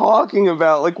you talking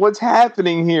about? Like, what's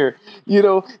happening here?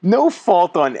 No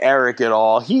fault on Eric at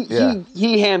all. He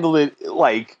handled it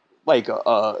like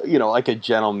a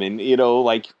gentleman.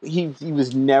 Like he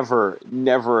was never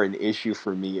an issue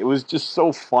for me. It was just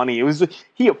so funny.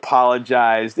 He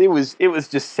apologized. It was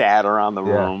just sad around the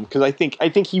room because I think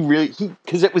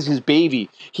because it was his baby.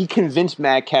 He convinced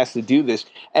Mad Catz to do this,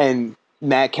 and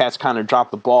Mad Catz kind of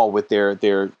dropped the ball with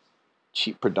their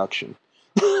cheap production.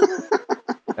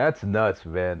 That's nuts,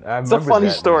 man. It's a funny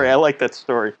story. Man. I like that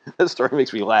story. That story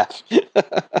makes me laugh.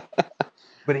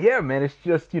 But yeah, man, it's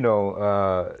just, dude,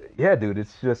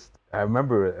 it's just, I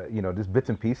remember, just bits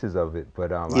and pieces of it.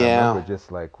 But I remember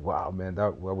just like, wow, man,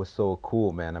 that was so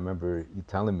cool, man. I remember you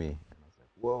telling me, and I was like,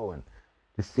 whoa, and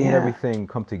just seeing everything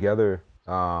come together,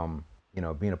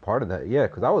 being a part of that. Yeah,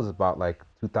 because that was about like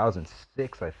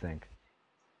 2006, I think.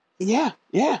 Yeah.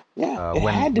 It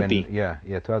had to be. Yeah,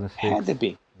 2006. Had to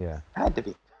be. Yeah. Had to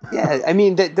be. Yeah, I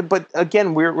mean, but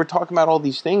again, we're talking about all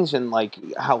these things and like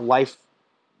how life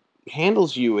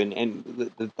handles you and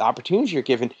the opportunities you're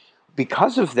given.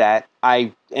 Because of that,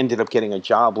 I ended up getting a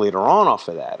job later on off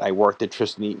of that. I worked at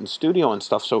Tristan Eaton's studio and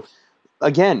stuff. So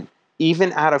again,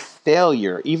 even out of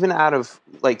failure, even out of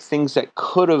like things that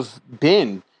could have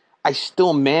been, I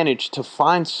still managed to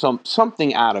find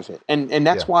something out of it. And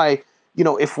that's why,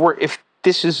 if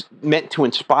this is meant to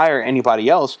inspire anybody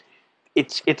else,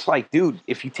 it's like, dude,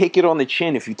 if you take it on the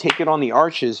chin, if you take it on the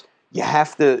arches, you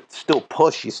have to still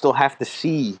push. You still have to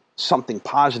see something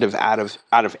positive out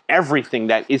of everything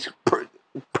that is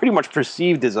pretty much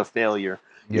perceived as a failure.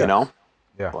 Yeah.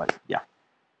 But yeah.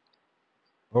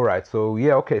 All right. So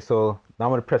okay. So now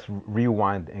I'm gonna press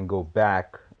rewind and go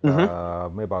back maybe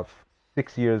about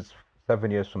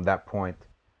 7 years from that point,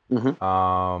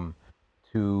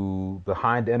 to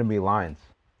Behind Enemy Lines.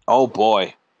 Oh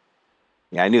boy.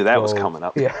 Yeah, I knew that was coming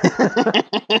up. Yeah.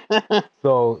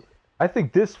 So I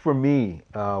think this for me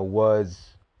was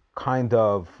kind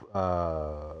of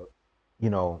a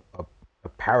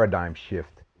paradigm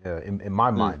shift in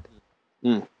my mind.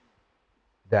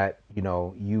 That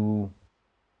you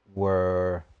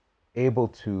were able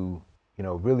to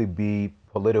really be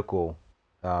political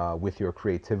with your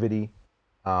creativity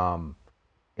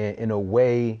in a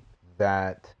way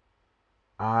that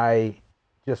I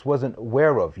just wasn't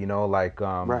aware of.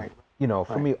 Right.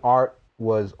 For me, art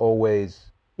was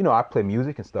always, I play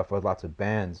music and stuff with lots of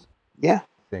bands. Yeah.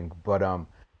 But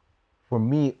for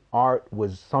me, art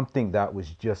was something that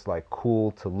was just like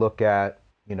cool to look at.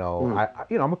 I'm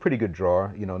a pretty good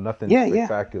drawer. Nothing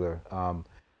spectacular.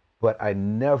 But I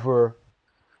never,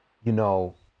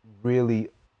 really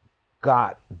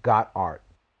got art.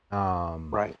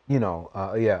 Right.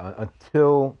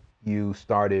 Until you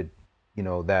started,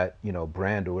 that,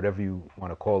 brand or whatever you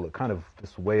want to call it, kind of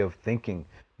this way of thinking,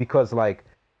 because like,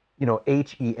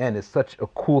 HEN is such a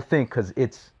cool thing because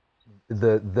it's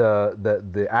the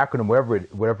acronym,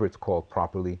 whatever it's called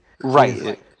properly, Right.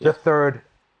 is the third.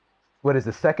 What is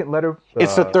the second letter?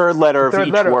 It's the third letter of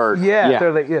each word. Yeah, Yeah.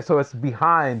 third letter. Yeah, so it's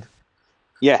behind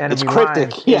Yeah, it's enemy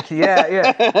cryptic. lines. Yeah.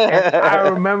 Yeah. And I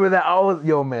remember that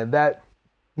man, that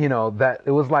that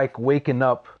it was like waking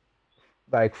up,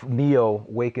 like Neo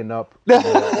waking up in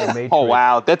the Matrix. Oh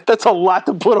wow, that's a lot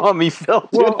to put on me, Phil.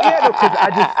 Dude. Well, yeah, no,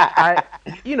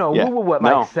 because we Yeah. were what,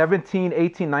 No. like 17,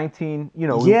 18, 19, Yeah,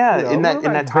 we in were that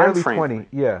like time barely frame. 20.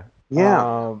 Yeah.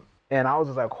 Yeah. And I was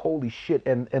just like, holy shit.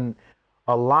 And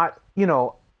a lot,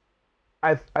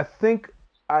 I think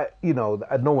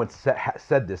no one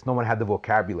said this, no one had the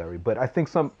vocabulary, but I think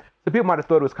some people might have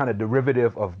thought it was kind of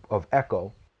derivative of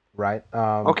Echo, right?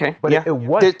 Okay. But yeah. it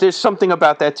was. There's something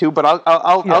about that too, but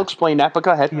I'll explain that. But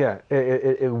go ahead. Yeah,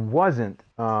 it wasn't.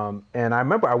 And I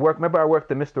remember I worked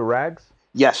at Mr. Rags,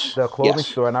 Yes. the clothing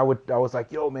store, and I was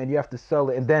like, yo, man, you have to sell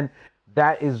it. And then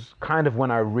that is kind of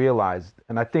when I realized,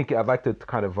 and I think I'd like to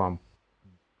kind of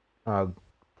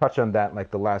touch on that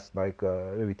like the last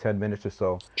maybe 10 minutes or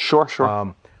so. Sure.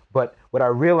 But what I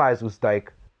realized was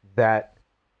like that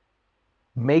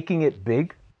making it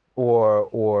big,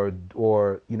 or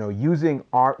using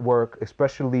artwork,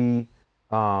 especially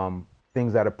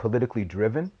things that are politically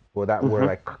driven or that were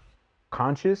like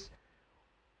conscious,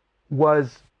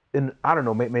 was, and I don't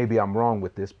know, maybe I'm wrong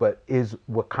with this, but is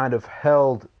what kind of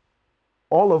held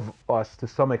all of us to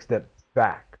some extent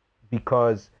back,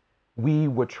 because we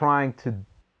were trying to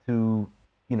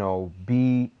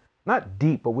be not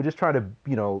deep, but we're just trying to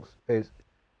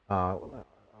I'll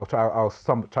try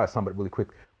to sum it really quick.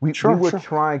 We were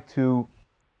trying to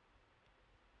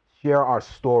share our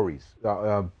stories.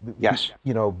 Yes.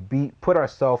 Put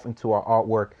ourselves into our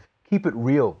artwork, keep it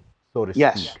real, so to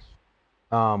speak.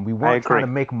 We weren't trying to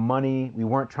make money. We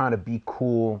weren't trying to be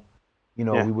cool. We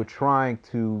were trying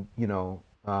to,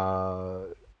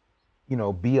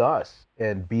 be us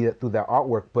and be it through that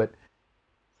artwork. But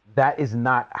that is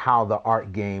not how the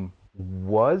art game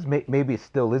was. Maybe it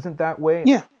still isn't that way.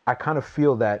 Yeah. I kind of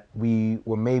feel that we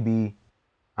were maybe,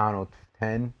 I don't know,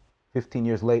 10, 15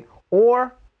 years late,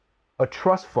 or a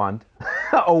trust fund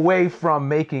away from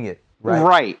making it, right?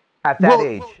 Right. At that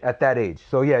age.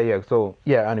 So yeah. So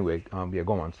yeah, anyway,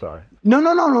 go on, sorry. No,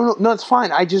 it's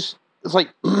fine. It's like,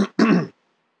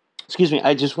 excuse me,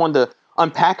 I just wanted to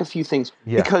unpack a few things,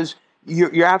 because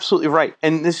you're absolutely right.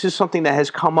 And this is something that has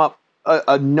come up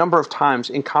a number of times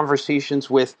in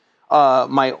conversations with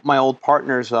my old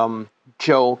partners,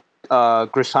 Joe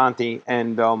Grisanti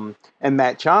and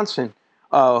Matt Johnson,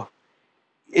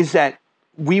 is that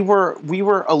we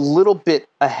were a little bit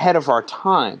ahead of our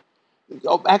time.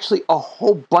 Actually, a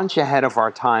whole bunch ahead of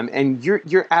our time. And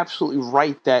you're absolutely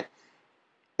right that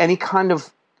any kind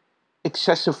of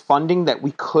excessive funding that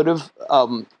we could have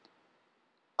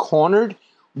cornered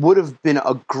would have been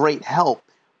a great help.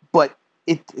 But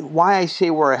why I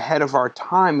say we're ahead of our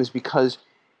time is because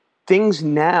things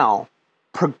now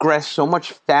progress so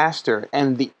much faster,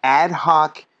 and the ad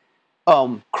hoc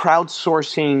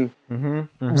crowdsourcing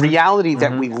reality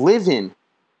that we live in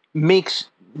makes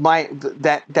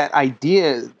that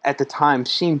idea at the time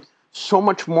seem so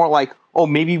much more like, oh,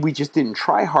 maybe we just didn't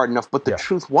try hard enough. But the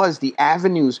truth was, the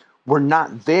avenues were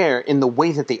not there in the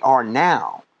way that they are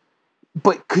now.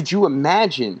 But could you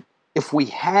imagine if we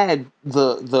had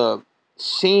the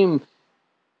same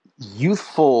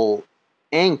youthful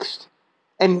angst?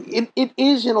 And it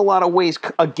is, in a lot of ways,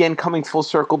 again, coming full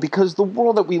circle, because the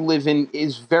world that we live in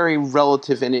is very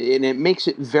relative, and it makes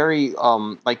it very,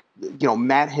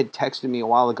 Matt had texted me a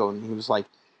while ago, and he was like,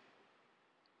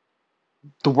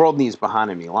 the world needs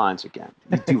behind enemy lines again.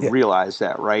 You do realize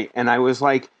that, right? And I was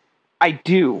like, I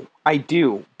do,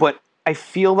 but I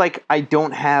feel like I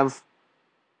don't have,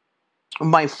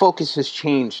 my focus has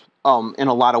changed in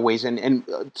a lot of ways, and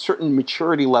certain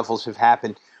maturity levels have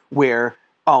happened where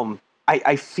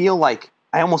I feel like,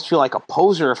 I almost feel like a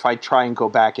poser if I try and go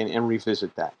back and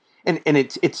revisit that. And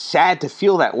it's sad to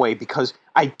feel that way, because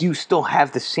I do still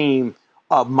have the same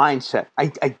mindset.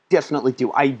 I definitely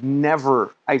do.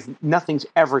 Nothing's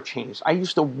ever changed. I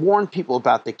used to warn people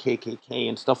about the KKK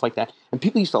and stuff like that, and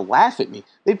people used to laugh at me.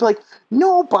 They'd be like,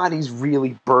 nobody's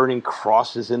really burning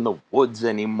crosses in the woods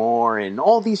anymore, and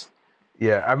all these.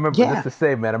 Yeah, I remember. Just to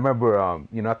say, man, I remember,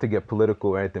 not to get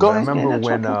political or anything, but I remember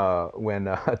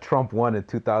when Trump won in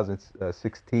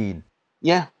 2016.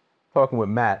 Yeah. Talking with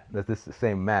Matt, that's the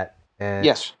same Matt, and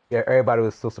everybody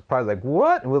was so surprised, like,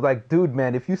 what? And we're like, dude,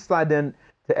 man, if you slide in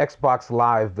to Xbox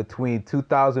Live between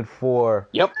 2004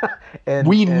 Yep. and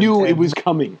We and knew it and was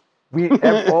coming.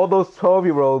 all those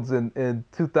 12-year-olds in Yep.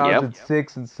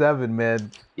 2006 and 7,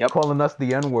 man, Yep. calling us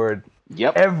the N-word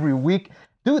Yep. every week.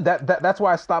 Dude, that's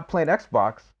why I stopped playing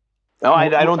Xbox. Oh, I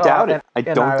don't doubt it. And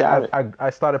I don't doubt it. I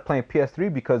started playing PS3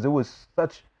 because it was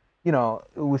such, it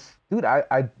was, dude,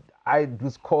 I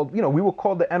was called, we were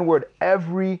called the N-word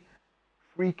every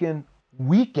freaking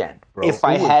weekend, bro. If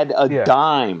I had a yeah.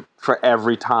 dime for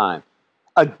every time,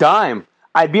 a dime,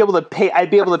 I'd be able to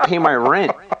pay my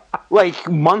rent like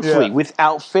monthly Yeah.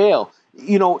 without fail.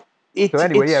 So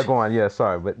anyway, It's yeah, go on. Yeah,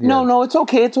 sorry, but yeah. no, it's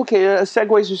okay. It's okay.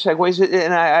 Segues are segues,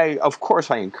 and I of course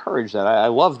I encourage that. I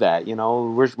love that.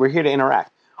 We're here to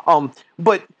interact.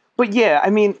 But yeah, I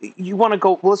mean, you want to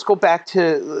go? Let's go back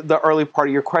to the early part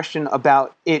of your question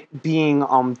about it being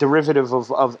derivative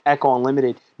of Echo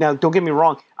Unlimited. Now, don't get me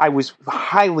wrong. I was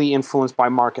highly influenced by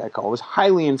Mark Echo. I was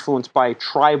highly influenced by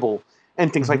Tribal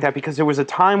and things like that because there was a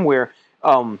time where,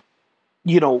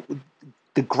 you know,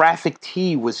 the graphic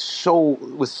tee was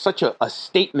such a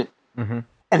statement, and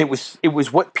it was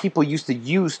what people used to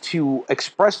use to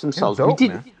express themselves. Dope,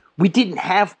 man. We didn't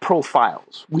have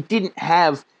profiles. We didn't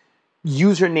have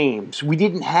usernames. We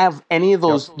didn't have any of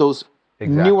those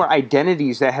newer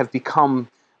identities that have become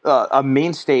a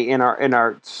mainstay in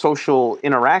our social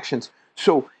interactions.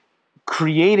 So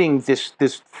creating this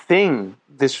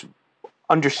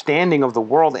understanding of the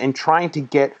world and trying to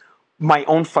get my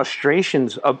own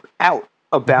frustrations out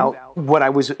about what I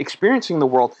was experiencing in the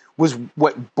world was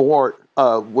what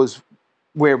was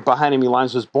where Behind Enemy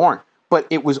Lines was born. But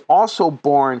it was also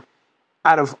born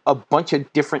out of a bunch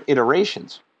of different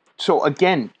iterations. So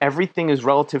again, everything is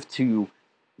relative to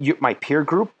my peer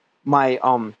group, my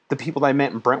the people that I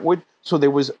met in Brentwood. So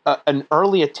there was an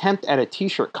early attempt at a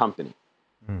T-shirt company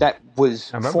that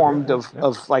was formed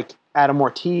of like Adam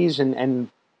Ortiz and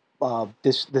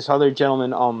this other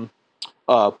gentleman,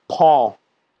 Paul.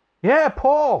 Yeah,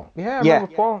 Paul. Yeah, I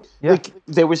remember Paul. Yeah. Like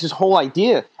there was this whole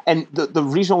idea, and the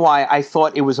reason why I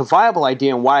thought it was a viable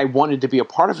idea and why I wanted to be a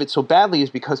part of it so badly is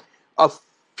because a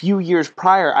few years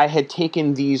prior I had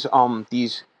taken these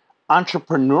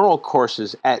entrepreneurial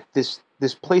courses at this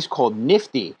place called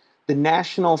NIFTY, the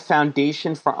National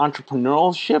Foundation for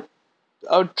Entrepreneurship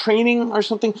training or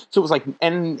something. So it was like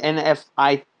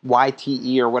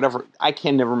NFIYTE or whatever. I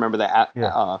can never remember that.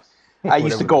 I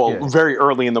used to go very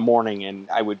early in the morning, and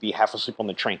I would be half asleep on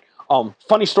the train.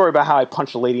 Funny story about how I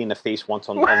punched a lady in the face once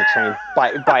on the train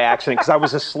by accident because I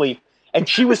was asleep, and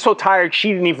she was so tired she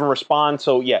didn't even respond.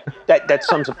 So yeah, that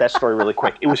sums up that story really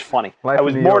quick. It was funny. I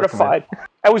was mortified.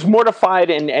 I was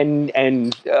mortified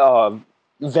and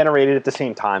venerated at the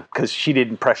same time because she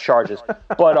didn't press charges.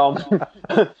 But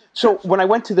so when I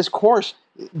went to this course,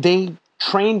 they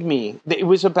trained me. It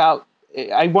was about.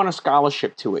 I won a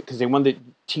scholarship to it because they wanted to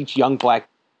teach young black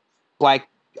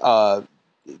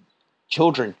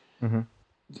children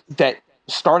that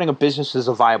starting a business is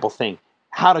a viable thing,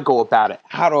 how to go about it,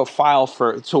 how to file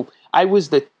for it. So I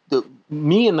was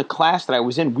me and the class that I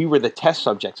was in, we were the test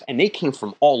subjects, and they came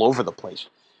from all over the place.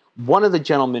 One of the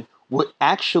gentlemen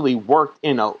actually worked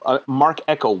in a Mark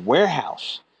Echo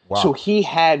warehouse. Wow. So he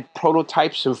had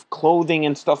prototypes of clothing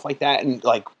and stuff like that and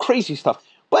like crazy stuff.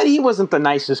 But he wasn't the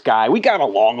nicest guy. We got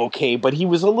along okay, but he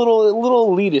was a little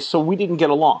elitist, so we didn't get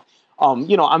along.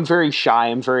 I'm very shy.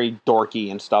 I'm very dorky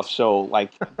and stuff. So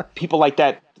like people like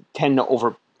that tend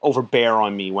to overbear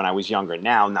on me when I was younger.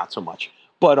 Now, not so much.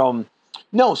 But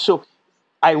no. So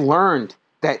I learned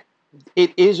that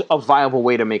it is a viable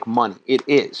way to make money. It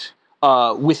is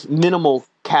with minimal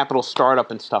capital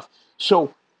startup and stuff.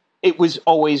 So it was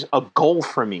always a goal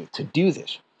for me to do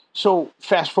this. So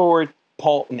fast forward,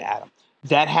 Paul and Adam.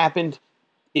 That happened.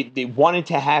 It wanted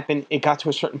to happen. It got to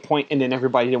a certain point, and then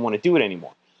everybody didn't want to do it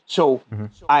anymore. So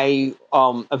I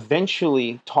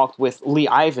eventually talked with Lee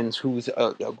Ivins, who's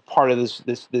a part of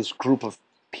this group of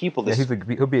people.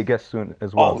 He'll be a guest soon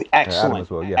as well. Oh, excellent!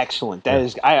 As well, yes. Excellent. That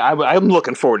is. I'm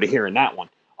looking forward to hearing that one.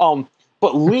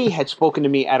 But Lee had spoken to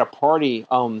me at a party,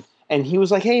 and he was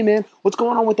like, "Hey, man, what's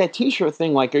going on with that T-shirt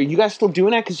thing? Like, are you guys still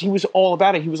doing that?" Because he was all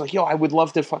about it. He was like, "Yo, I would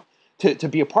love to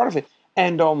be a part of it."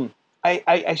 And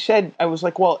I said, I was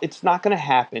like, well, it's not going to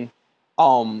happen.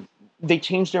 They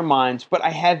changed their minds, but I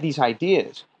had these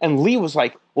ideas. And Lee was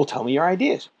like, well, tell me your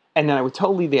ideas. And then I would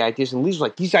tell Lee the ideas, and Lee was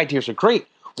like, these ideas are great.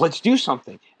 Let's do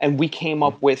something. And we came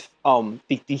up with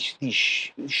these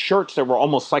shirts that were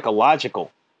almost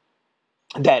psychological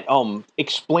that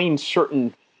explained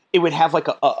certain, it would have like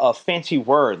a fancy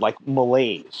word like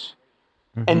malaise.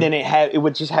 and then it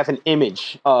would just have an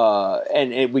image,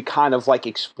 and it would kind of like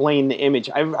explain the image.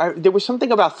 There was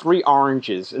something about 3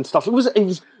 oranges and stuff. It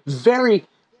was very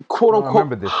quote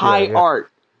unquote high art.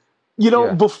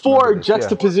 Before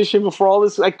juxtaposition, before all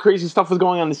this like crazy stuff was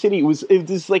going on in the city, it was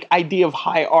this like idea of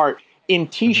high art in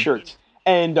T-shirts.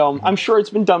 And I'm sure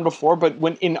it's been done before, but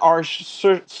when in our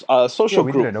social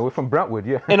we group, didn't know. We're from Brentwood,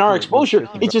 in our exposure,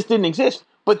 it just didn't exist.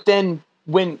 But then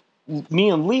when me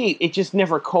and Lee, it just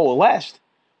never coalesced.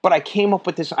 But I came up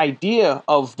with this idea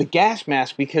of the gas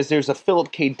mask because there's a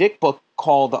Philip K. Dick book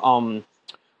called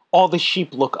All the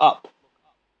Sheep Look Up.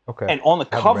 Okay. And on the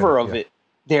cover of it,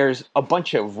 there's a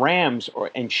bunch of rams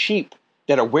and sheep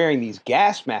that are wearing these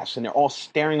gas masks, and they're all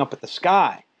staring up at the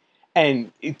sky.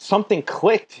 And something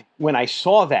clicked when I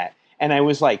saw that, and I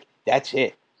was like, "That's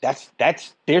it.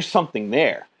 There's something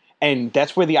there." And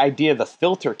that's where the idea of the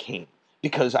filter came,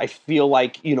 because I feel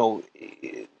like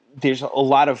there's a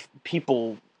lot of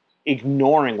people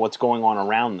ignoring what's going on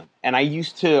around them. And I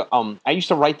used to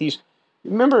write these.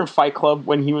 Remember in Fight Club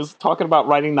when he was talking about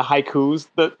writing the haikus,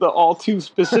 the all too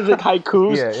specific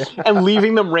haikus, and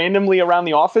leaving them randomly around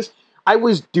the office? I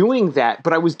was doing that,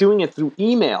 but I was doing it through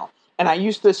email. And I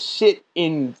used to sit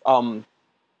in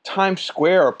Times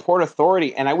Square or Port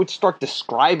Authority, and I would start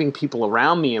describing people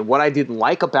around me and what I didn't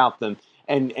like about them,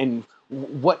 and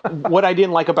what I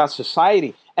didn't like about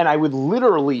society. And I would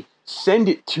literally send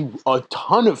it to a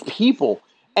ton of people.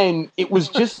 And it was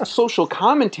just social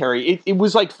commentary. It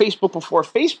was like Facebook before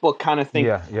Facebook kind of thing.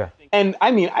 Yeah. And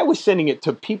I mean, I was sending it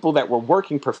to people that were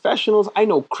working professionals. I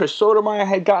know Chris Sotomayor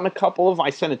had gotten a couple of them. I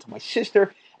sent it to my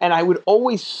sister. And I would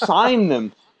always sign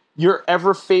them, "Your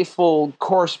ever faithful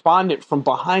correspondent from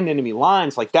behind enemy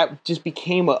lines." Like that just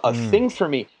became a thing for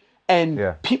me.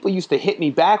 And people used to hit me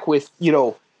back with,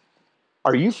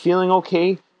 "Are you feeling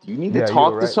okay? Do you need to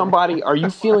talk to somebody? Are you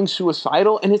feeling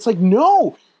suicidal?" And it's like,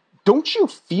 no. Don't you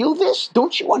feel this?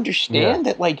 Don't you understand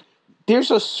that, like,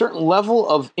 there's a certain level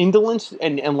of indolence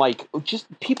and like, just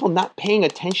people not paying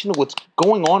attention to what's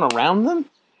going on around them?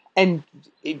 And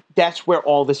that's where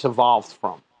all this evolved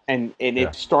from. And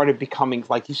it started becoming,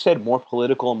 like you said, more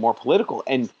political and more political.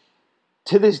 And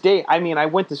to this day, I mean, I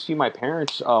went to see my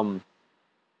parents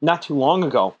not too long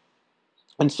ago,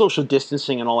 and social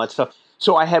distancing and all that stuff.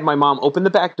 So I had my mom open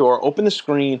the back door, open the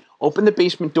screen, open the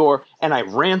basement door, and I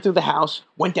ran through the house,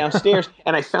 went downstairs,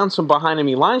 and I found some Behind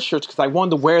Enemy Lines shirts because I wanted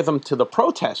to wear them to the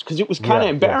protest because it was kind of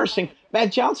embarrassing.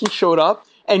 Matt Johnson showed up,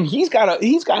 and he's got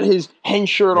his hen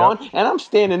shirt on, and I'm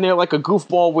standing there like a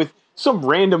goofball with some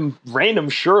random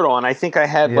shirt on. I think I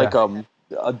had like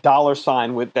a dollar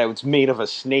sign that was made of a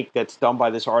snake that's done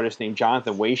by this artist named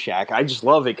Jonathan Wayshak. I just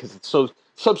love it because it's so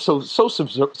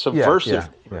subversive.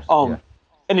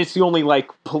 And it's the only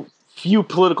like few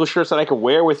political shirts that I could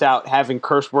wear without having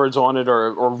curse words on it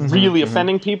or really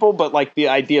offending people. But like the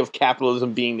idea of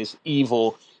capitalism being this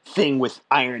evil thing with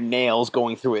iron nails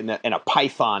going through it and a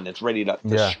python that's ready to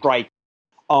strike.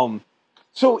 So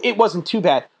it wasn't too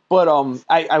bad. But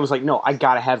I was like, no, I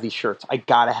got to have these shirts. I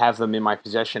got to have them in my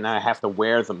possession. And I have to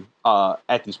wear them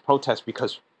at these protests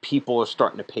because people are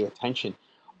starting to pay attention.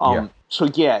 So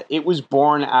yeah, it was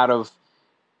born out of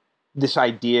this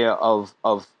idea of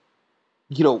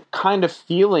kind of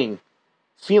feeling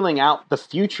out the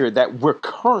future that we're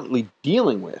currently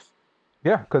dealing with.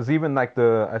 Yeah, because even like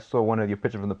I saw one of your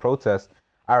pictures from the protest.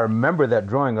 I remember that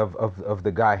drawing of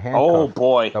the guy handcuffed. Oh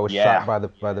boy, that was shot by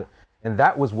the, and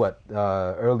that was what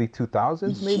early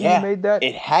 2000s maybe you made that.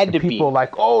 It had to be. People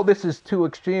like, oh, this is too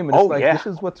extreme, and it's like this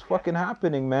is what's fucking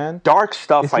happening, man. Dark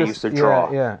stuff I used to draw.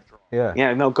 Yeah.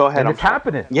 No, go ahead. And it's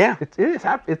happening. Yeah, it is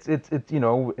happening. It's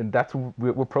and that's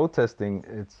what we're protesting.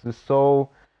 It's just so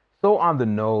on the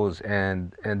nose,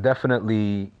 and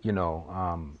definitely,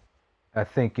 I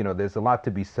think there's a lot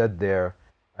to be said there.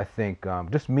 I think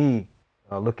just me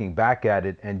looking back at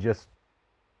it, and just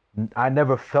I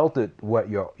never felt it. What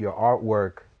your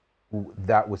artwork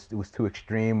it was too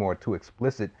extreme or too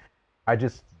explicit. I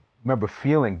just remember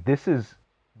feeling this is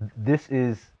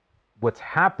what's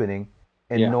happening.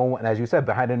 And no one, as you said,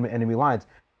 behind enemy lines,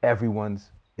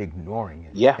 everyone's ignoring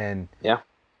it.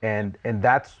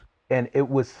 And it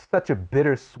was such a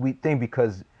bittersweet thing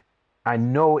because I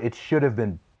know it should have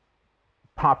been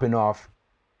popping off,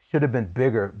 should have been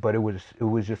bigger, but it was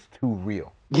just too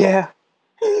real. Yeah,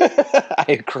 I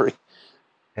agree.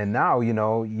 And now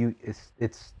it's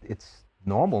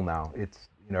normal now. It's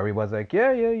everyone's like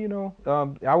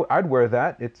I'd wear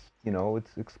that. It's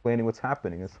it's explaining what's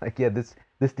happening. It's like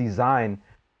this design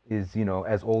is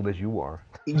as old as you are.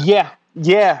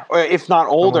 Yeah, or if not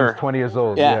older. 20 years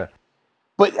old. Yeah.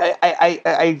 But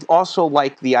I also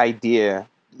like the idea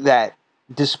that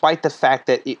despite the fact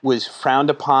that it was frowned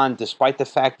upon, despite the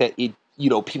fact that it,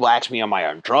 people ask me, am I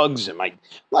on drugs? Am I,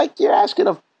 like, you're asking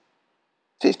a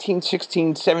 15,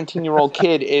 16, 17-year-old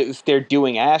kid if they're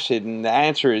doing acid, and the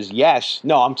answer is yes.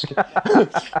 No, I'm just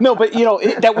no, but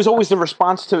that was always the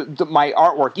response to my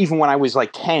artwork, even when I was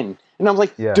like 10. And I'm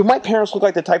like, do my parents look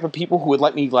like the type of people who would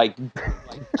let me like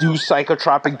do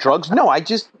psychotropic drugs? No, I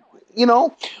just,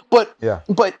 but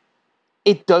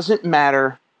it doesn't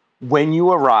matter when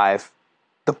you arrive.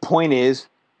 The point is,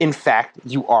 in fact,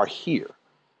 you are here.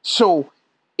 So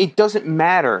it doesn't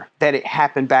matter that it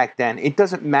happened back then. It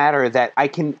doesn't matter that I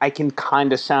can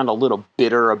kind of sound a little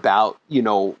bitter about,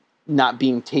 not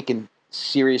being taken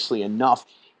seriously enough.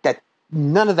 That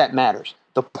none of that matters.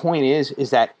 The point is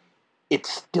that it's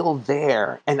still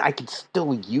there, and I can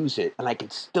still use it, and I can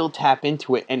still tap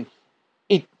into it. And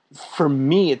for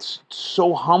me, it's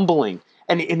so humbling,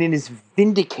 and it is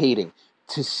vindicating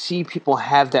to see people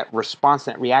have that response,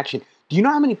 that reaction. Do you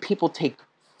know how many people take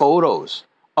photos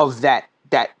of that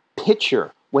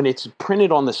picture when it's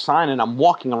printed on the sign and I'm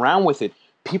walking around with it?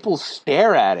 People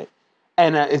stare at it,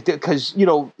 and because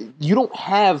you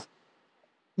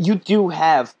do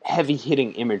have heavy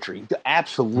hitting imagery,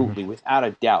 absolutely, without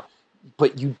a doubt,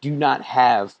 but you do not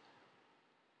have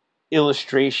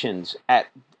illustrations at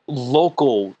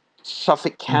local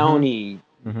Suffolk County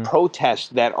protests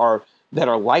that are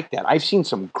like that. I've seen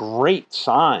some great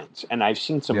signs, and I've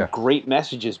seen some great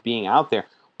messages being out there,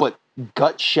 but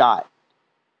gut shot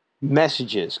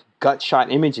messages, gut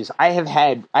shot images.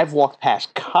 I've walked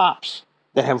past cops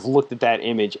that have looked at that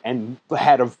image and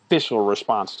had a visceral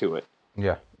response to it.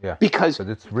 Yeah. Because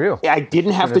it's real. I did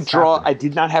not have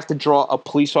to draw a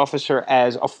police officer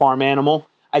as a farm animal.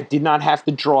 I did not have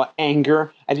to draw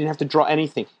anger. I didn't have to draw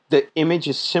anything. The image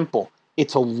is simple.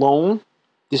 It's alone.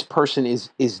 This person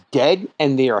is dead,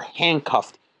 and they are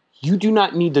handcuffed. You do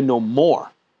not need to know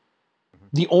more.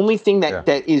 The only thing that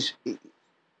is,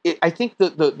 I think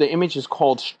the image is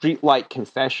called Streetlight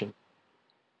Confession,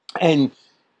 and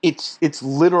it's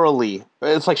literally,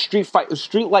 it's like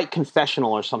Streetlight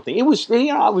Confessional or something. It was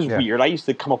weird. I used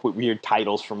to come up with weird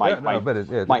titles for my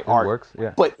art. Works.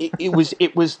 Yeah. But it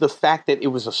was the fact that it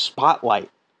was a spotlight,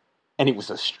 and it was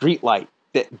a streetlight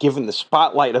that given the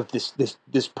spotlight of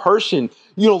this person,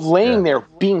 laying there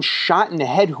being shot in the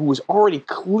head, who was already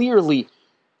clearly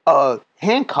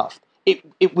handcuffed.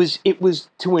 It was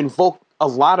to invoke a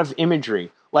lot of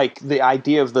imagery, like the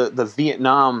idea of the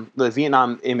Vietnam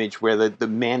image where the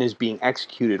man is being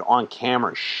executed on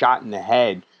camera, shot in the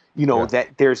head. That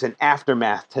there's an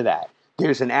aftermath to that.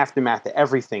 There's an aftermath to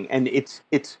everything, and it's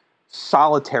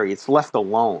solitary. It's left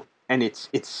alone. And it's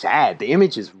sad. The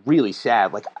image is really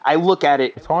sad. Like, I look at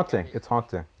it. It's haunting.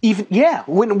 Even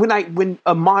when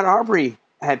Ahmaud Arbery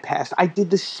had passed, I did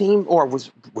the same, or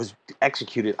was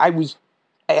executed. I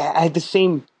had the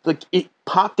same. Like, it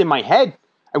popped in my head.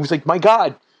 I was like, my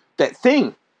God, that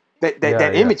thing, that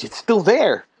image, it's still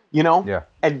there. Yeah.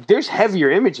 And there's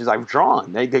heavier images I've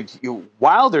drawn.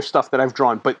 Wilder stuff that I've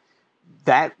drawn, but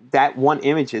that one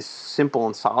image, as simple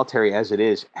and solitary as it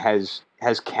is,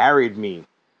 has carried me.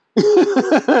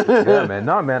 Yeah, man.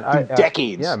 No, man.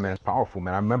 Decades. Yeah, man. It's powerful,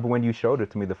 man. I remember when you showed it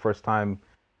to me the first time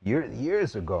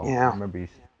years ago. Yeah. I remember.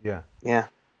 Yeah.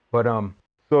 But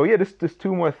so yeah, there's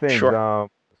two more things. Sure.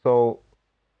 So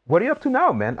what are you up to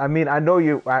now, man? I mean, I know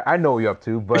what you're up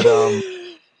to, but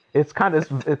it's kind of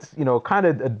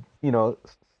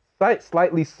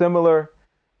slightly similar,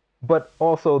 but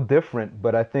also different.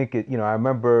 But I think I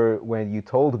remember when you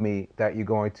told me that you're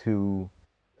going to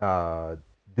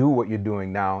do what you're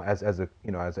doing now as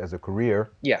a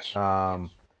career. Yes. I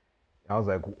was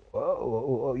like,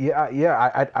 whoa,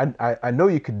 yeah. I know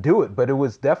you could do it, but it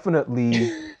was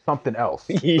definitely something else.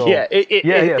 So,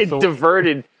 it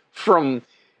diverted from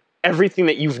everything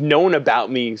that you've known about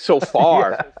me so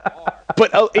far.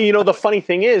 But the funny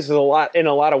thing is, in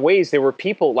a lot of ways, there were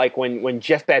people like when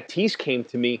Jeff Baptiste came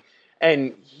to me,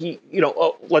 and he,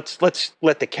 let's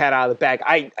let the cat out of the bag.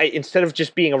 I instead of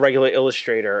just being a regular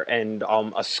illustrator and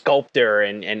a sculptor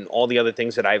and all the other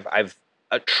things that I've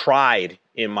tried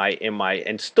in my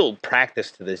and still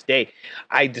practice to this day,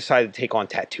 I decided to take on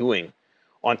tattooing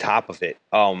on top of it.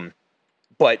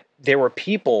 But there were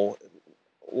people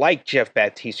like Jeff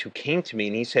Baptiste who came to me,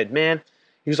 and he said, man,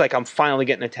 he was like, I'm finally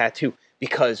getting a tattoo,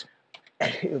 because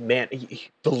man,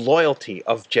 the loyalty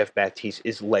of Jeff Baptiste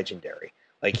is legendary.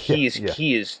 Like he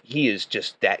is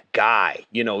just that guy.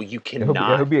 You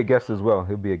cannot. He'll be a guest as well.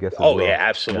 Oh yeah,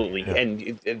 absolutely. Yeah.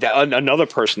 And another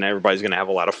person that everybody's going to have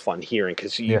a lot of fun hearing,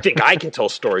 because you think I can tell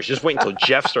stories. Just wait until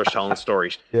Jeff starts telling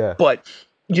stories. Yeah. But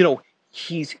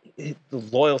he's the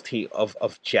loyalty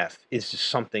of Jeff is just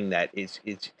something that is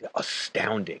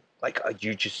astounding. Like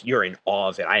you're in awe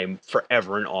of it. I am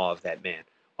forever in awe of that man.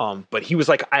 But he was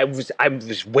like, I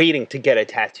was waiting to get a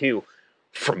tattoo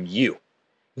from you.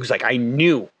 He was like, I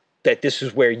knew that this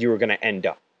is where you were going to end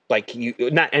up. Like you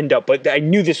not end up, but I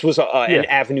knew this was an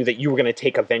avenue that you were going to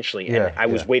take eventually, and I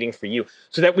was waiting for you.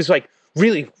 So that was like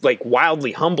really like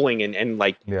wildly humbling and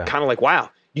like kind of like, wow,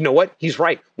 you know what? He's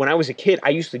right. When I was a kid, I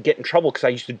used to get in trouble because I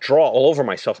used to draw all over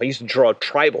myself. I used to draw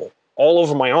tribal all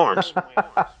over my arms,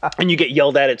 and you get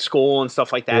yelled at school and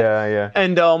stuff like that. Yeah.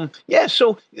 And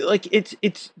so like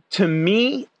it's to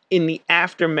me in the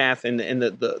aftermath and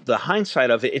the hindsight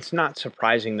of it, it's not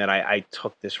surprising that I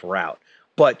took this route.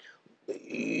 But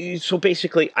so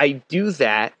basically, I do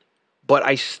that, but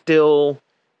I still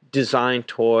design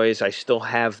toys. I still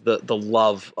have the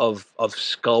love of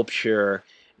sculpture.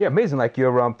 Yeah, amazing. Like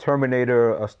your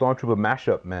Terminator Stormtrooper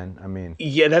mashup, man. I mean,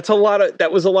 yeah, that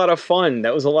was a lot of fun.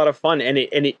 That was a lot of fun,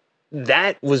 and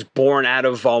that was born out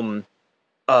of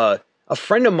a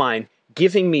friend of mine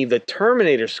giving me the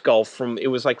Terminator skull from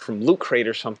Loot Crate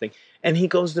or something, and he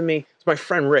goes to me, it's my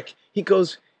friend Rick. He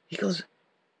goes,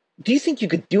 do you think you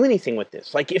could do anything with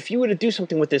this? Like, if you were to do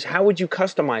something with this, how would you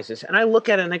customize this? And I look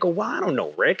at it and I go, well, I don't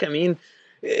know, Rick. I mean,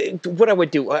 what I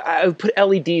would do, I would put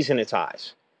LEDs in its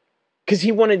eyes. Because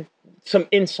he wanted some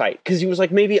insight. Because he was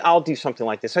like, maybe I'll do something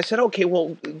like this. I said, okay,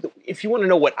 well, if you want to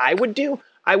know what I would do,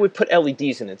 I would put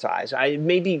LEDs in its eyes. I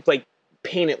maybe, like,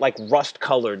 paint it, like,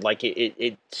 rust-colored, like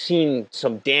it seen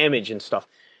some damage and stuff.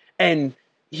 And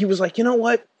he was like, you know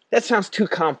what? That sounds too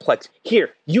complex.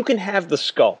 Here, you can have the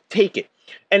skull. Take it.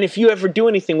 And if you ever do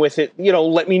anything with it,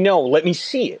 let me know. Let me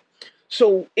see it.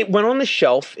 So it went on the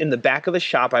shelf in the back of the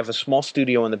shop. I have a small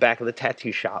studio in the back of the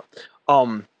tattoo shop.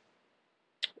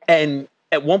 And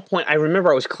at one point, I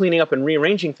remember I was cleaning up and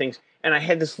rearranging things, and I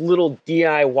had this little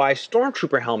DIY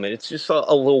Stormtrooper helmet. It's just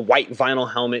a little white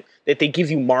vinyl helmet that they give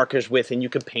you markers with, and you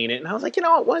can paint it. And I was like, you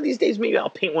know what? One of these days, maybe I'll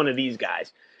paint one of these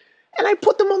guys. And I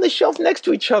put them on the shelf next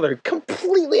to each other,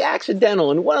 completely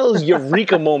accidental. And one of those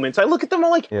eureka moments, I look at them,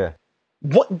 I'm like,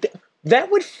 what?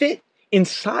 That would fit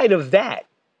inside of that,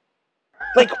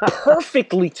 like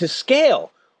perfectly to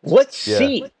scale. Let's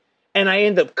see. And I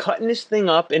end up cutting this thing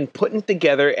up and putting it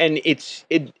together, and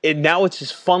now it's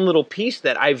this fun little piece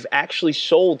that I've actually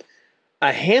sold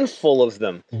a handful of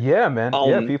them. Yeah, man.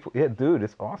 Dude,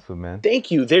 it's awesome, man.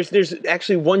 Thank you. There's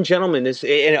actually one gentleman.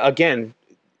 And again,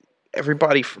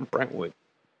 everybody from Brentwood,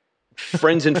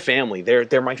 friends and family.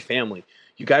 They're my family.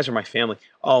 You guys are my family.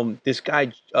 This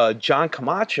guy, John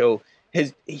Camacho,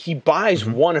 he buys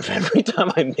one of every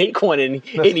time I make one, and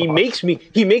he makes me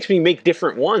make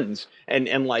different ones,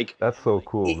 and like that's so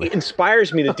cool. It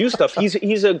inspires me to do stuff.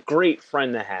 He's a great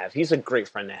friend to have.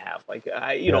 Like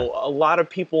a lot of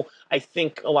people. I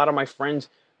think a lot of my friends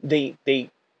they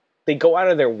go out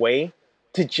of their way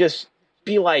to just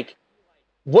be like,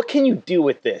 what can you do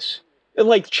with this? And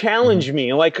like challenge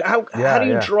me, like how do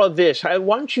you draw this? Why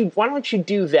don't you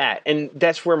do that? And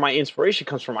that's where my inspiration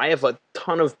comes from. I have a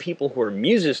ton of people who are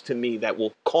muses to me that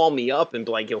will call me up and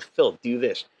be like, "Yo, Phil, do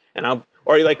this," and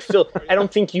or like, "Phil, I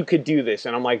don't think you could do this,"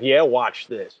 and I'm like, "Yeah, watch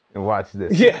this." And watch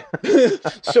this. Yeah.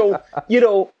 So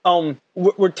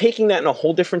we're taking that in a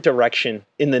whole different direction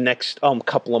in the next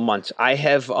couple of months. I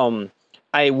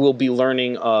will be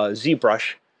learning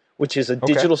ZBrush, which is a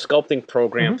digital sculpting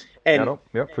program. And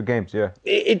for games,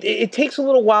 It takes a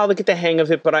little while to get the hang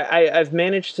of it, but I've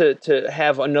managed to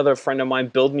have another friend of mine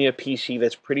build me a PC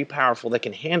that's pretty powerful that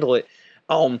can handle it.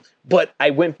 But I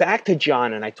went back to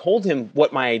John and I told him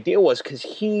what my idea was, because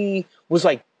he was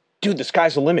like, dude, the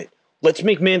sky's the limit. Let's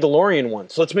make Mandalorian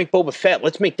ones. Let's make Boba Fett.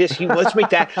 Let's make this. Let's make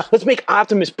that. Let's make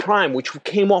Optimus Prime, which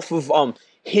came off of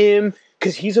him,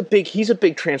 because he's a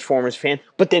big Transformers fan.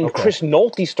 But then Chris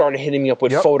Nolte started hitting me up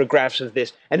with photographs of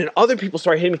this, and then other people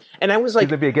started hitting me, and I was like,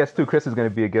 he's gonna be a guest too. Chris is gonna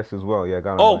be a guest as well. Yeah,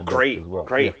 great.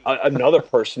 Yeah. Another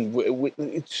person.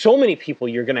 So many people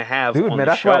you're gonna have. Dude, on man, the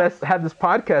that's show. why I had this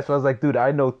podcast. I was like, dude,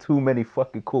 I know too many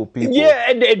fucking cool people. Yeah,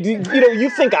 and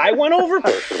you think I went over?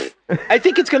 I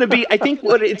think it's gonna be. I think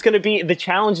what it's gonna be. The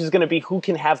challenge is gonna be who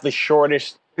can have the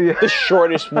shortest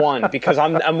one, because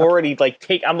I'm already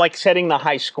I'm like setting the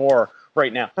high score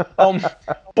right now.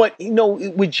 But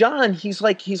with John, he's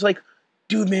like,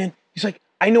 dude, man, he's like,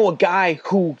 I know a guy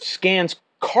who scans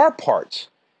car parts.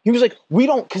 He was like, we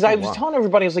don't, because I was telling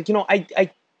everybody, I was like,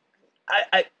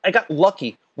 I got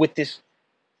lucky with these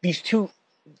two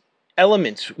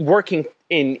elements working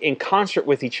in concert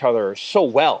with each other so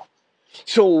well.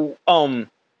 So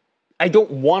I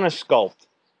don't want to sculpt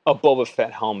a Boba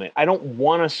Fett helmet. I don't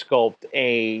want to sculpt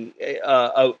a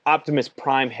Optimus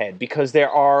Prime head, because there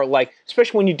are, like,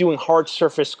 especially when you're doing hard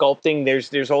surface sculpting,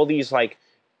 there's all these like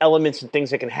elements and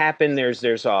things that can happen. There's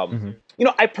Mm-hmm.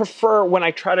 I prefer when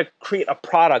I try to create a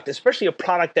product, especially a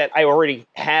product that I already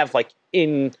have like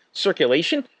in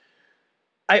circulation.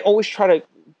 I always try to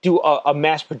do a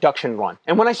mass production run.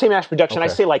 And when I say mass production, I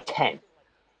Okay. say like 10.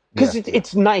 Because Yeah.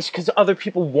 it's nice, because other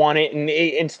people want it, and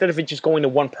instead of it just going to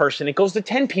one person, it goes to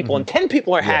 10 people, Mm-hmm. and 10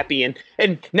 people are Yeah. happy,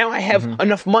 and now I have Mm-hmm.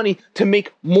 enough money to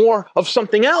make more of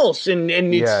something else, and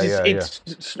it's Yeah. just, Yeah. Yeah. it's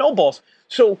snowballs.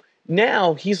 So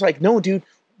now he's like, no, dude,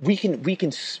 we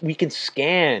can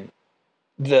scan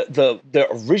the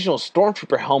original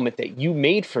Stormtrooper helmet that you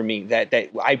made for me, that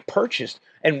I purchased,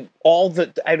 and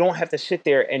I don't have to sit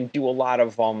there and do a lot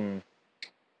of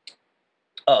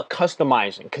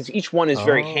customizing, because each one is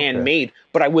very Oh, okay. handmade.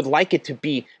 But I would like it to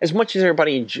be, as much as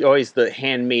everybody enjoys the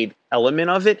handmade element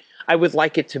of it, I would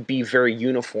like it to be very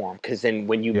uniform, because then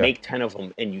when you Yeah. make 10 of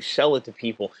them and you sell it to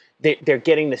people, they're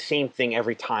getting the same thing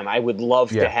every time. I would love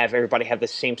to Yeah. have everybody have the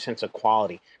same sense of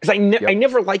quality, because I Yep.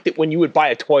 never liked it when you would buy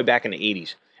a toy back in the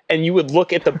 80s and you would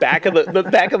look at the back of the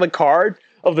back of the card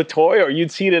of the toy, or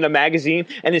you'd see it in a magazine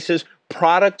and it says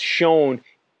product shown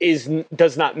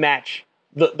does not match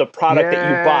the product that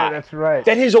you Yeah, buy. that's right.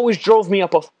 That has always drove me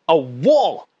up a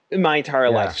wall in my entire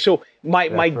life. Yeah, So my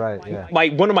that's right. Yeah.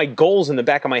 one of my goals in the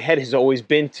back of my head has always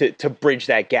been to bridge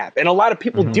that gap. And a lot of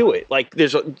people Mm-hmm. do it. Like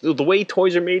the way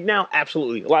toys are made now,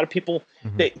 absolutely. A lot of people,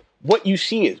 Mm-hmm. what you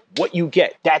see is what you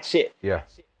get. That's it. Yeah.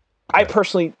 I Yeah.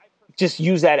 personally just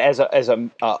use that as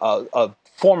a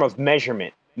form of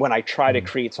measurement when I try to Mm-hmm.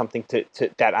 create something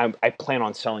that I plan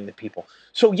on selling to people.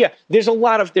 So yeah, there's a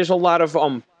lot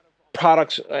of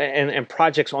products and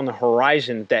projects on the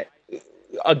horizon that,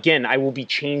 again, I will be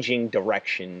changing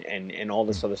direction and all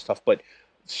this other stuff, but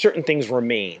certain things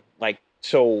remain. Like,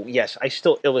 so yes, I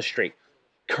still illustrate.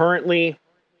 Currently,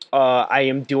 I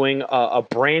am doing a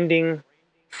branding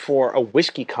for a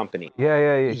whiskey company. Yeah.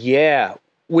 Yeah. Yeah. Yeah,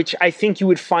 which I think you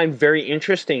would find very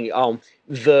interesting.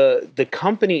 The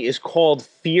company is called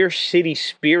Fear City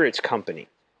Spirits Company.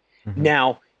 Mm-hmm.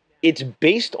 Now, it's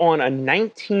based on a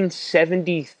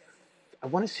 1970, I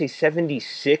want to say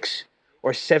 76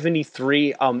 or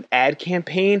 73 ad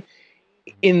campaign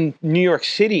in New York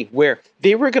City, where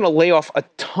they were going to lay off a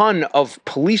ton of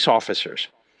police officers.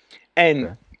 And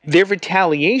Okay. their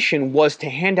retaliation was to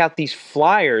hand out these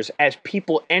flyers as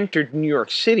people entered New York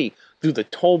City through the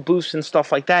toll booths and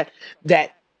stuff like that,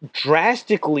 that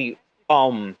drastically,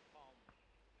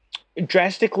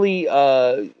 drastically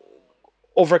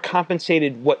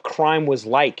overcompensated what crime was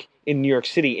like in New York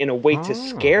City in a way to Oh,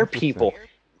 scare interesting. people.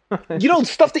 Interesting.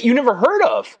 Stuff that you never heard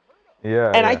of.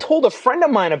 Yeah. And I Yeah. told a friend of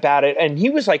mine about it, and he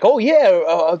was like, "Oh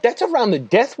yeah, that's around the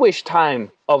Death Wish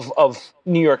time of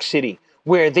New York City,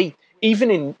 where they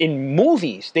even in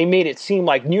movies they made it seem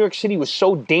like New York City was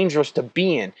so dangerous to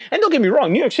be in." And don't get me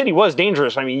wrong, New York City was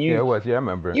dangerous. I mean, Yeah. It you was. Yeah. I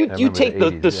remember. you I you remember the take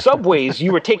the '80s. Yeah. subways,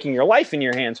 you were taking your life in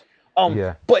your hands.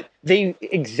 Yeah. But they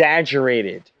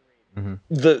exaggerated Mm-hmm.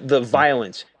 the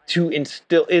violence to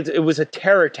instill it. It was a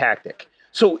terror tactic.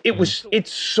 So Mm-hmm.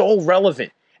 it's so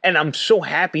relevant, and I'm so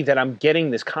happy that I'm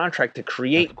getting this contract to That's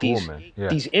create cool, man. Yeah.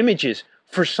 these images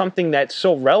for something that's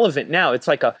so relevant now. It's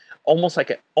like almost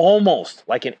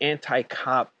like an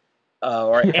anti-cop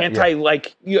or Yeah. Yeah. I know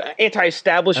what you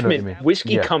anti-establishment mean.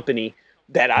 whiskey Yeah. company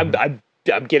that Mm-hmm.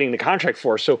 I'm getting the contract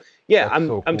for. So yeah, That's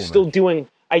so I'm cool, still man. doing.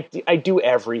 I do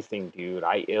everything, dude.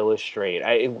 I illustrate.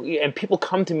 And people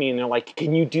come to me and they're like,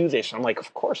 "Can you do this?" I'm like,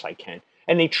 "Of course I can."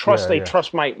 And they trust. Yeah. They Yeah.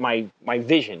 trust my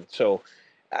vision. So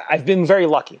I've been very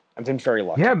lucky. I've been very Yeah,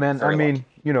 lucky. man. I Very lucky.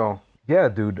 mean, yeah,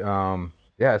 dude.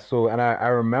 Yeah. So, and I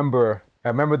remember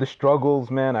the struggles,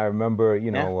 man. I remember,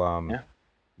 Yeah. Yeah.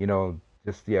 you know,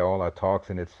 just yeah, all our talks,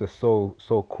 and it's just so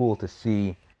cool to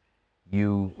see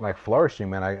you like flourishing,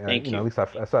 man. Thank At you. least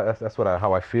that's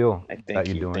how I feel I that thank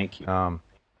you're you. doing. Thank you.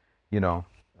 You know,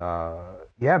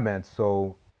 yeah, man.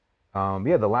 So,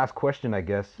 yeah, the last question, I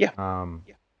guess, Yeah.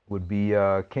 would be,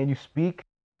 can you speak?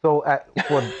 So,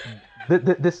 for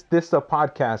this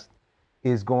podcast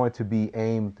is going to be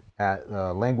aimed at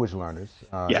language learners,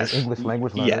 Yes. English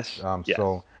language learners. Yes. Yes.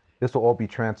 So this will all be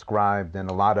transcribed, and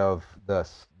a lot of the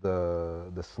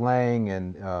slang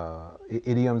and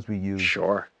idioms we use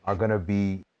Sure. are going to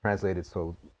be translated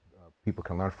so people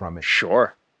can learn from it.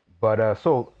 Sure. But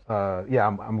yeah,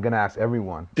 I'm gonna ask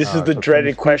everyone. This is the So can you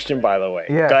dreaded speak? question, by the way.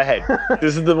 Yeah. Go ahead.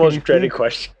 This is the Can you most dreaded speak?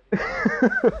 question.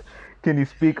 Can you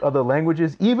speak other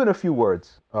languages, even a few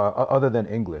words other than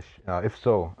English? If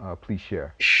so, please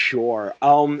share. Sure.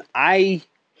 I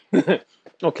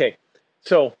okay.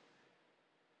 So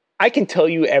I can tell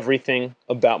you everything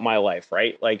about my life,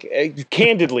 right? Like,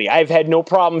 candidly, I've had no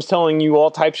problems telling you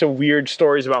all types of weird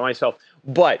stories about myself.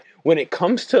 But when it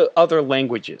comes to other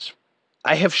languages,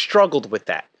 I have struggled with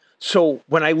that. So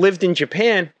when I lived in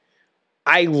Japan,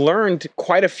 I learned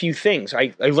quite a few things.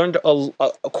 I learned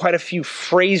quite a few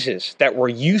phrases that were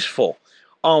useful.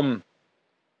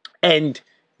 And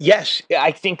yes,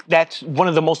 I think that's one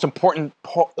of the most important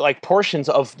portions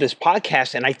of this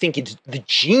podcast, and I think it's the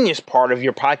genius part of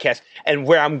your podcast, and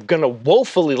where I'm gonna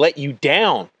woefully let you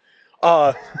down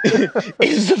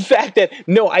is the fact that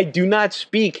no, I do not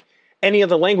speak any of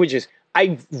the languages.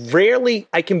 I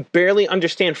can barely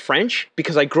understand French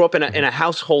because I grew up in a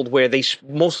household where they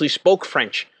mostly spoke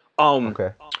French.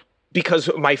 Okay. Because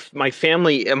my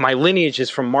family and my lineage is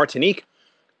from Martinique.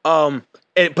 Again,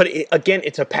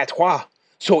 it's a patois.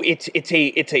 So it's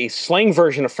a slang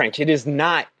version of French. It is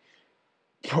not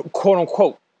quote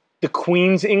unquote the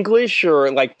Queen's English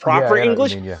or like proper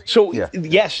English. So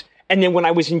yes. And then when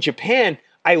I was in Japan,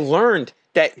 I learned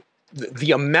that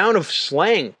the amount of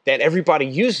slang that everybody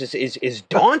uses is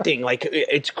daunting. Like,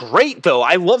 it's great though.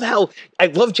 I love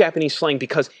Japanese slang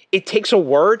because it takes a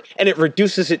word and it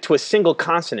reduces it to a single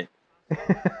consonant.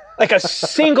 Like a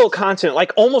single consonant,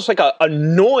 like almost like a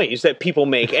noise that people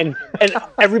make, and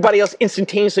everybody else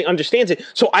instantaneously understands it.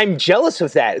 So I'm jealous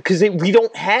of that because we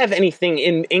don't have anything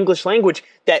in English language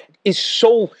that is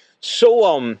so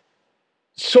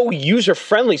user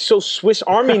friendly, so Swiss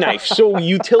Army knife, so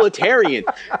utilitarian.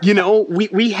 You know,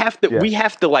 we have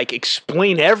to like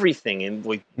explain everything and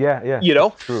like you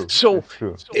know. True. So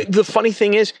true. The funny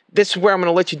thing is, this is where I'm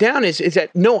going to let you down. Is that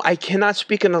no, I cannot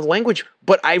speak another language,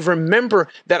 but I remember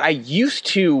that I used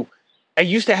to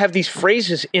have these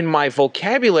phrases in my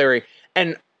vocabulary,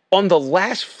 and on the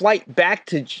last flight back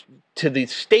to the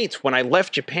States when I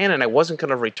left Japan and I wasn't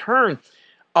going to return,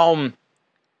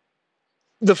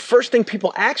 the first thing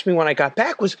people asked me when I got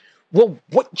back was, well,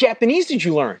 what Japanese did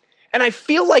you learn? And I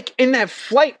feel like in that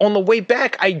flight on the way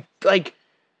back, I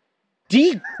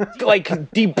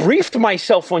debriefed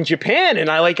myself on Japan,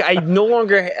 and I no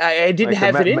longer, I didn't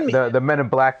have it in me. The Men in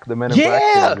Black, and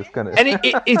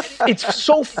it's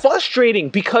so frustrating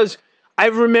because I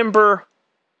remember,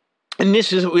 and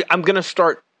I'm going to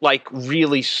start like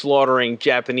really slaughtering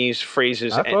Japanese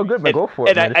phrases. That's all good, but go for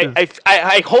it. And man.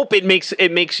 I hope it makes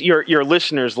your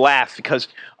listeners laugh because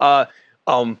I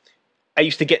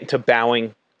used to get into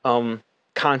bowing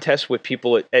contests with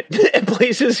people at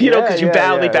places, you know, because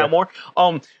they bow more.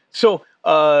 Domo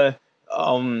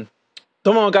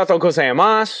arigatou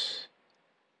gozaimasu,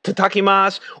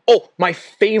 tatakimasu. Oh, my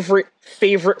favorite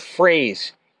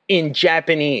phrase in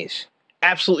Japanese.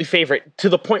 Absolutely favorite, to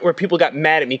the point where people got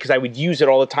mad at me because I would use it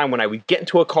all the time when I would get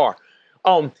into a car.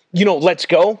 Let's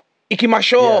go.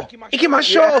 Ikimashyō.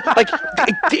 Ikimashyō. Like,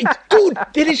 dude,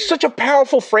 it is such a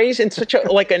powerful phrase and such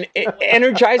an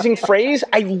energizing phrase.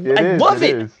 I love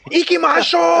it.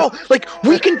 Ikimashyō. Like,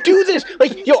 we can do this.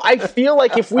 Like, I feel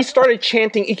like if we started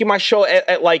chanting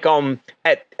Ikimashyō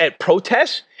at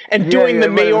protests and doing the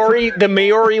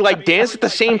Maori like dance at the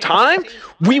same time,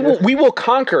 we will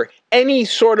conquer any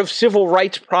sort of civil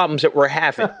rights problems that we're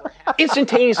having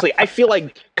instantaneously. I feel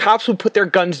like cops would put their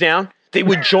guns down, they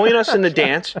would join us in the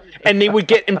dance, and they would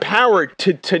get empowered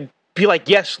to be like,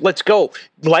 yes, let's go.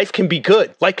 Life can be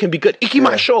good. Life can be good.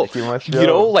 Ikimashyō. You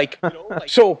know, like,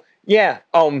 so yeah.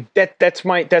 That's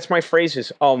my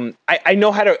phrases. I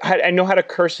know how to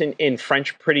curse in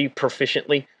French pretty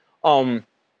proficiently. Go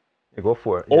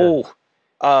for it. Yeah.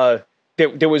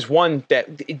 There was one that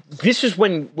this is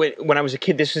when I was a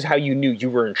kid. This is how you knew you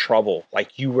were in trouble.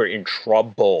 Like, you were in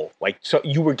trouble. Like, so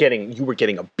you were getting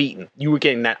a beating. You were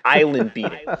getting that island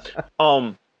beating. It's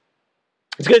gonna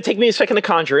take me a second to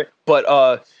conjure it,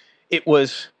 but it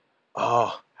was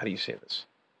how do you say this?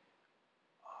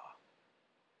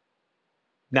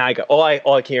 Now I got all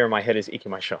I can hear in my head is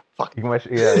Ikimashyō. Fuck.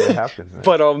 Ikimashyō, yeah, it happens. Man.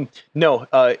 But no,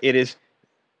 it is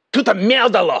Tuta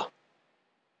mierda là.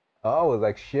 Oh, it was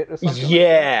like shit or something?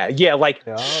 Yeah, like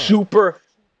super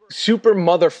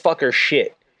motherfucker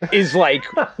shit is like,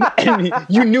 and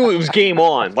you knew it was game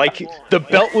on. Like, the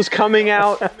belt was coming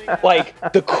out, like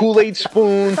the Kool-Aid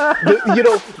spoon,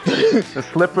 the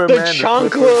slipper, the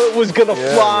chancla was gonna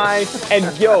fly, and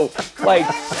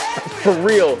like, for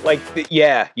real, like,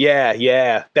 yeah.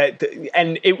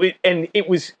 And it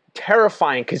was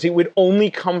terrifying because it would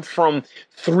only come from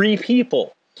 3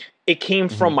 people. It came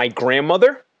from my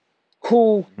grandmother,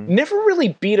 who never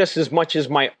really beat us as much as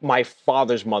my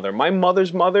father's mother. My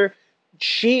mother's mother,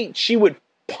 she would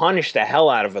punish the hell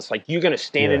out of us. Like, you're going to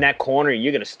stand in that corner,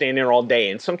 you're going to stand there all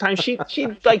day. And sometimes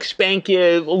she'd like spank you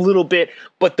a little bit,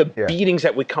 but the beatings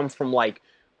that would come from like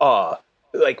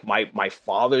like my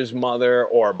father's mother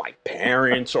or my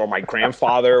parents or my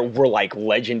grandfather were like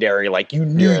legendary. Like you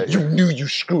knew you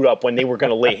screwed up when they were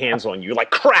gonna lay hands on you.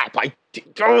 Like crap,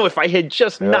 if I had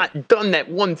just not done that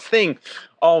one thing.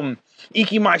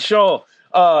 Ikimashyō.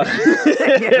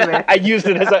 I used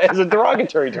it as a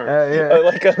derogatory term.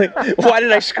 Like, why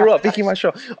did I screw up?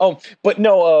 Ikimashyō. But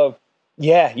no.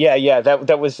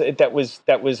 That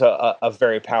was a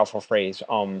very powerful phrase.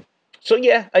 So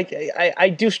yeah, I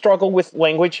do struggle with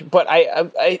language, but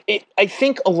I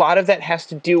think a lot of that has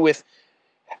to do with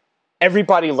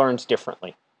everybody learns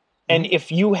differently. And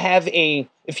if you have a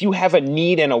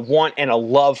need and a want and a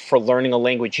love for learning a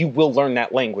language, you will learn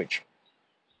that language.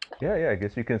 Yeah, I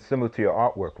guess you can similar to your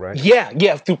artwork, right?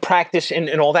 Yeah, through practice and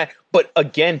all that. But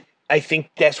again, I think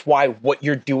that's why what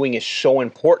you're doing is so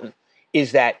important,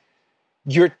 is that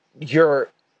you're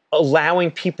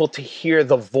allowing people to hear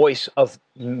the voice of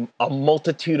a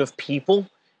multitude of people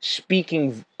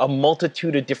speaking a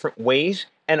multitude of different ways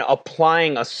and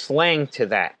applying a slang to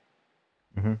that.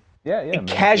 Yeah,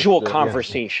 casual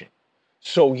conversation.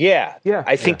 So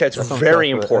I think that's very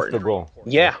important. That's the goal.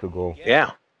 Yeah. That's the goal.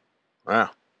 Yeah.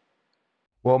 Wow.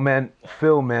 Well, man,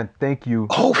 Phil, man, thank you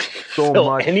so Phil,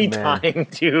 much. Anytime, man.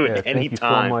 dude. Yeah, anytime. Thank you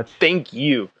so much. Thank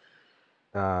you.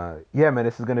 Man,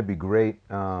 this is gonna be great.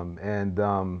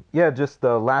 Just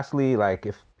lastly, like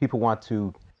if people want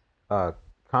to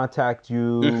contact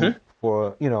you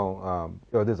for, or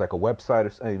there's like a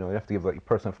website or you have to give like your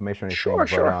personal information or anything.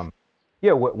 Sure.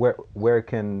 Where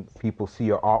can people see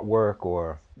your artwork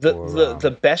or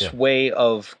the best way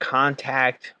of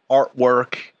contact,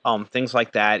 artwork, things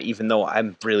like that, even though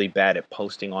I'm really bad at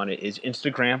posting on it, is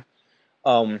Instagram.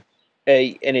 And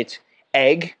it's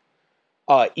egg.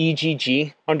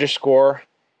 EGG _.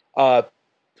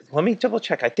 Let me double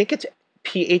check. I think it's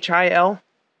PHIL.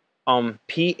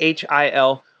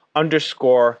 PHIL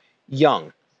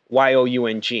 _Young.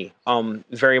 YOUNG.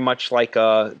 Very much like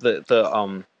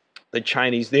the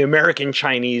Chinese, the American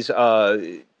Chinese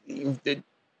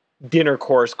dinner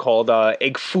course called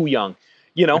Egg Foo Young.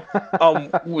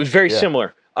 Was very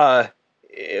similar.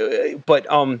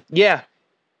 Yeah.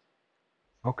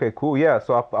 Okay, cool. Yeah,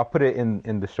 so I'll put it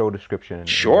in the show description.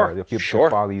 Sure. People can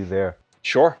follow you there.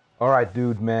 Sure. All right,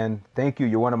 dude, man. Thank you.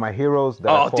 You're one of my heroes.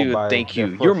 Thank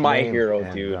you. You're my hero,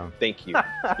 dude. Thank you.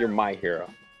 You're my hero.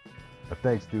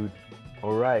 Thanks, dude.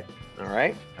 All right.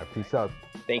 Peace out.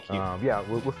 Thank you.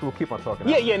 We'll keep on talking.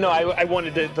 No, I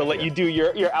wanted to let you do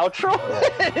your outro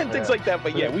and things like that,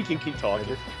 but we can keep talking.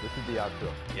 This is the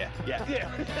outro. Yeah.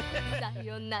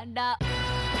 Sayonara.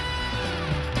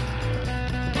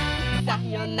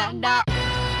 Sayonara.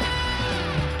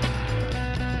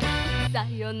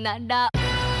 Sayonara.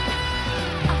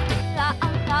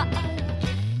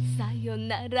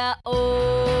 Sayonara.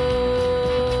 Oh.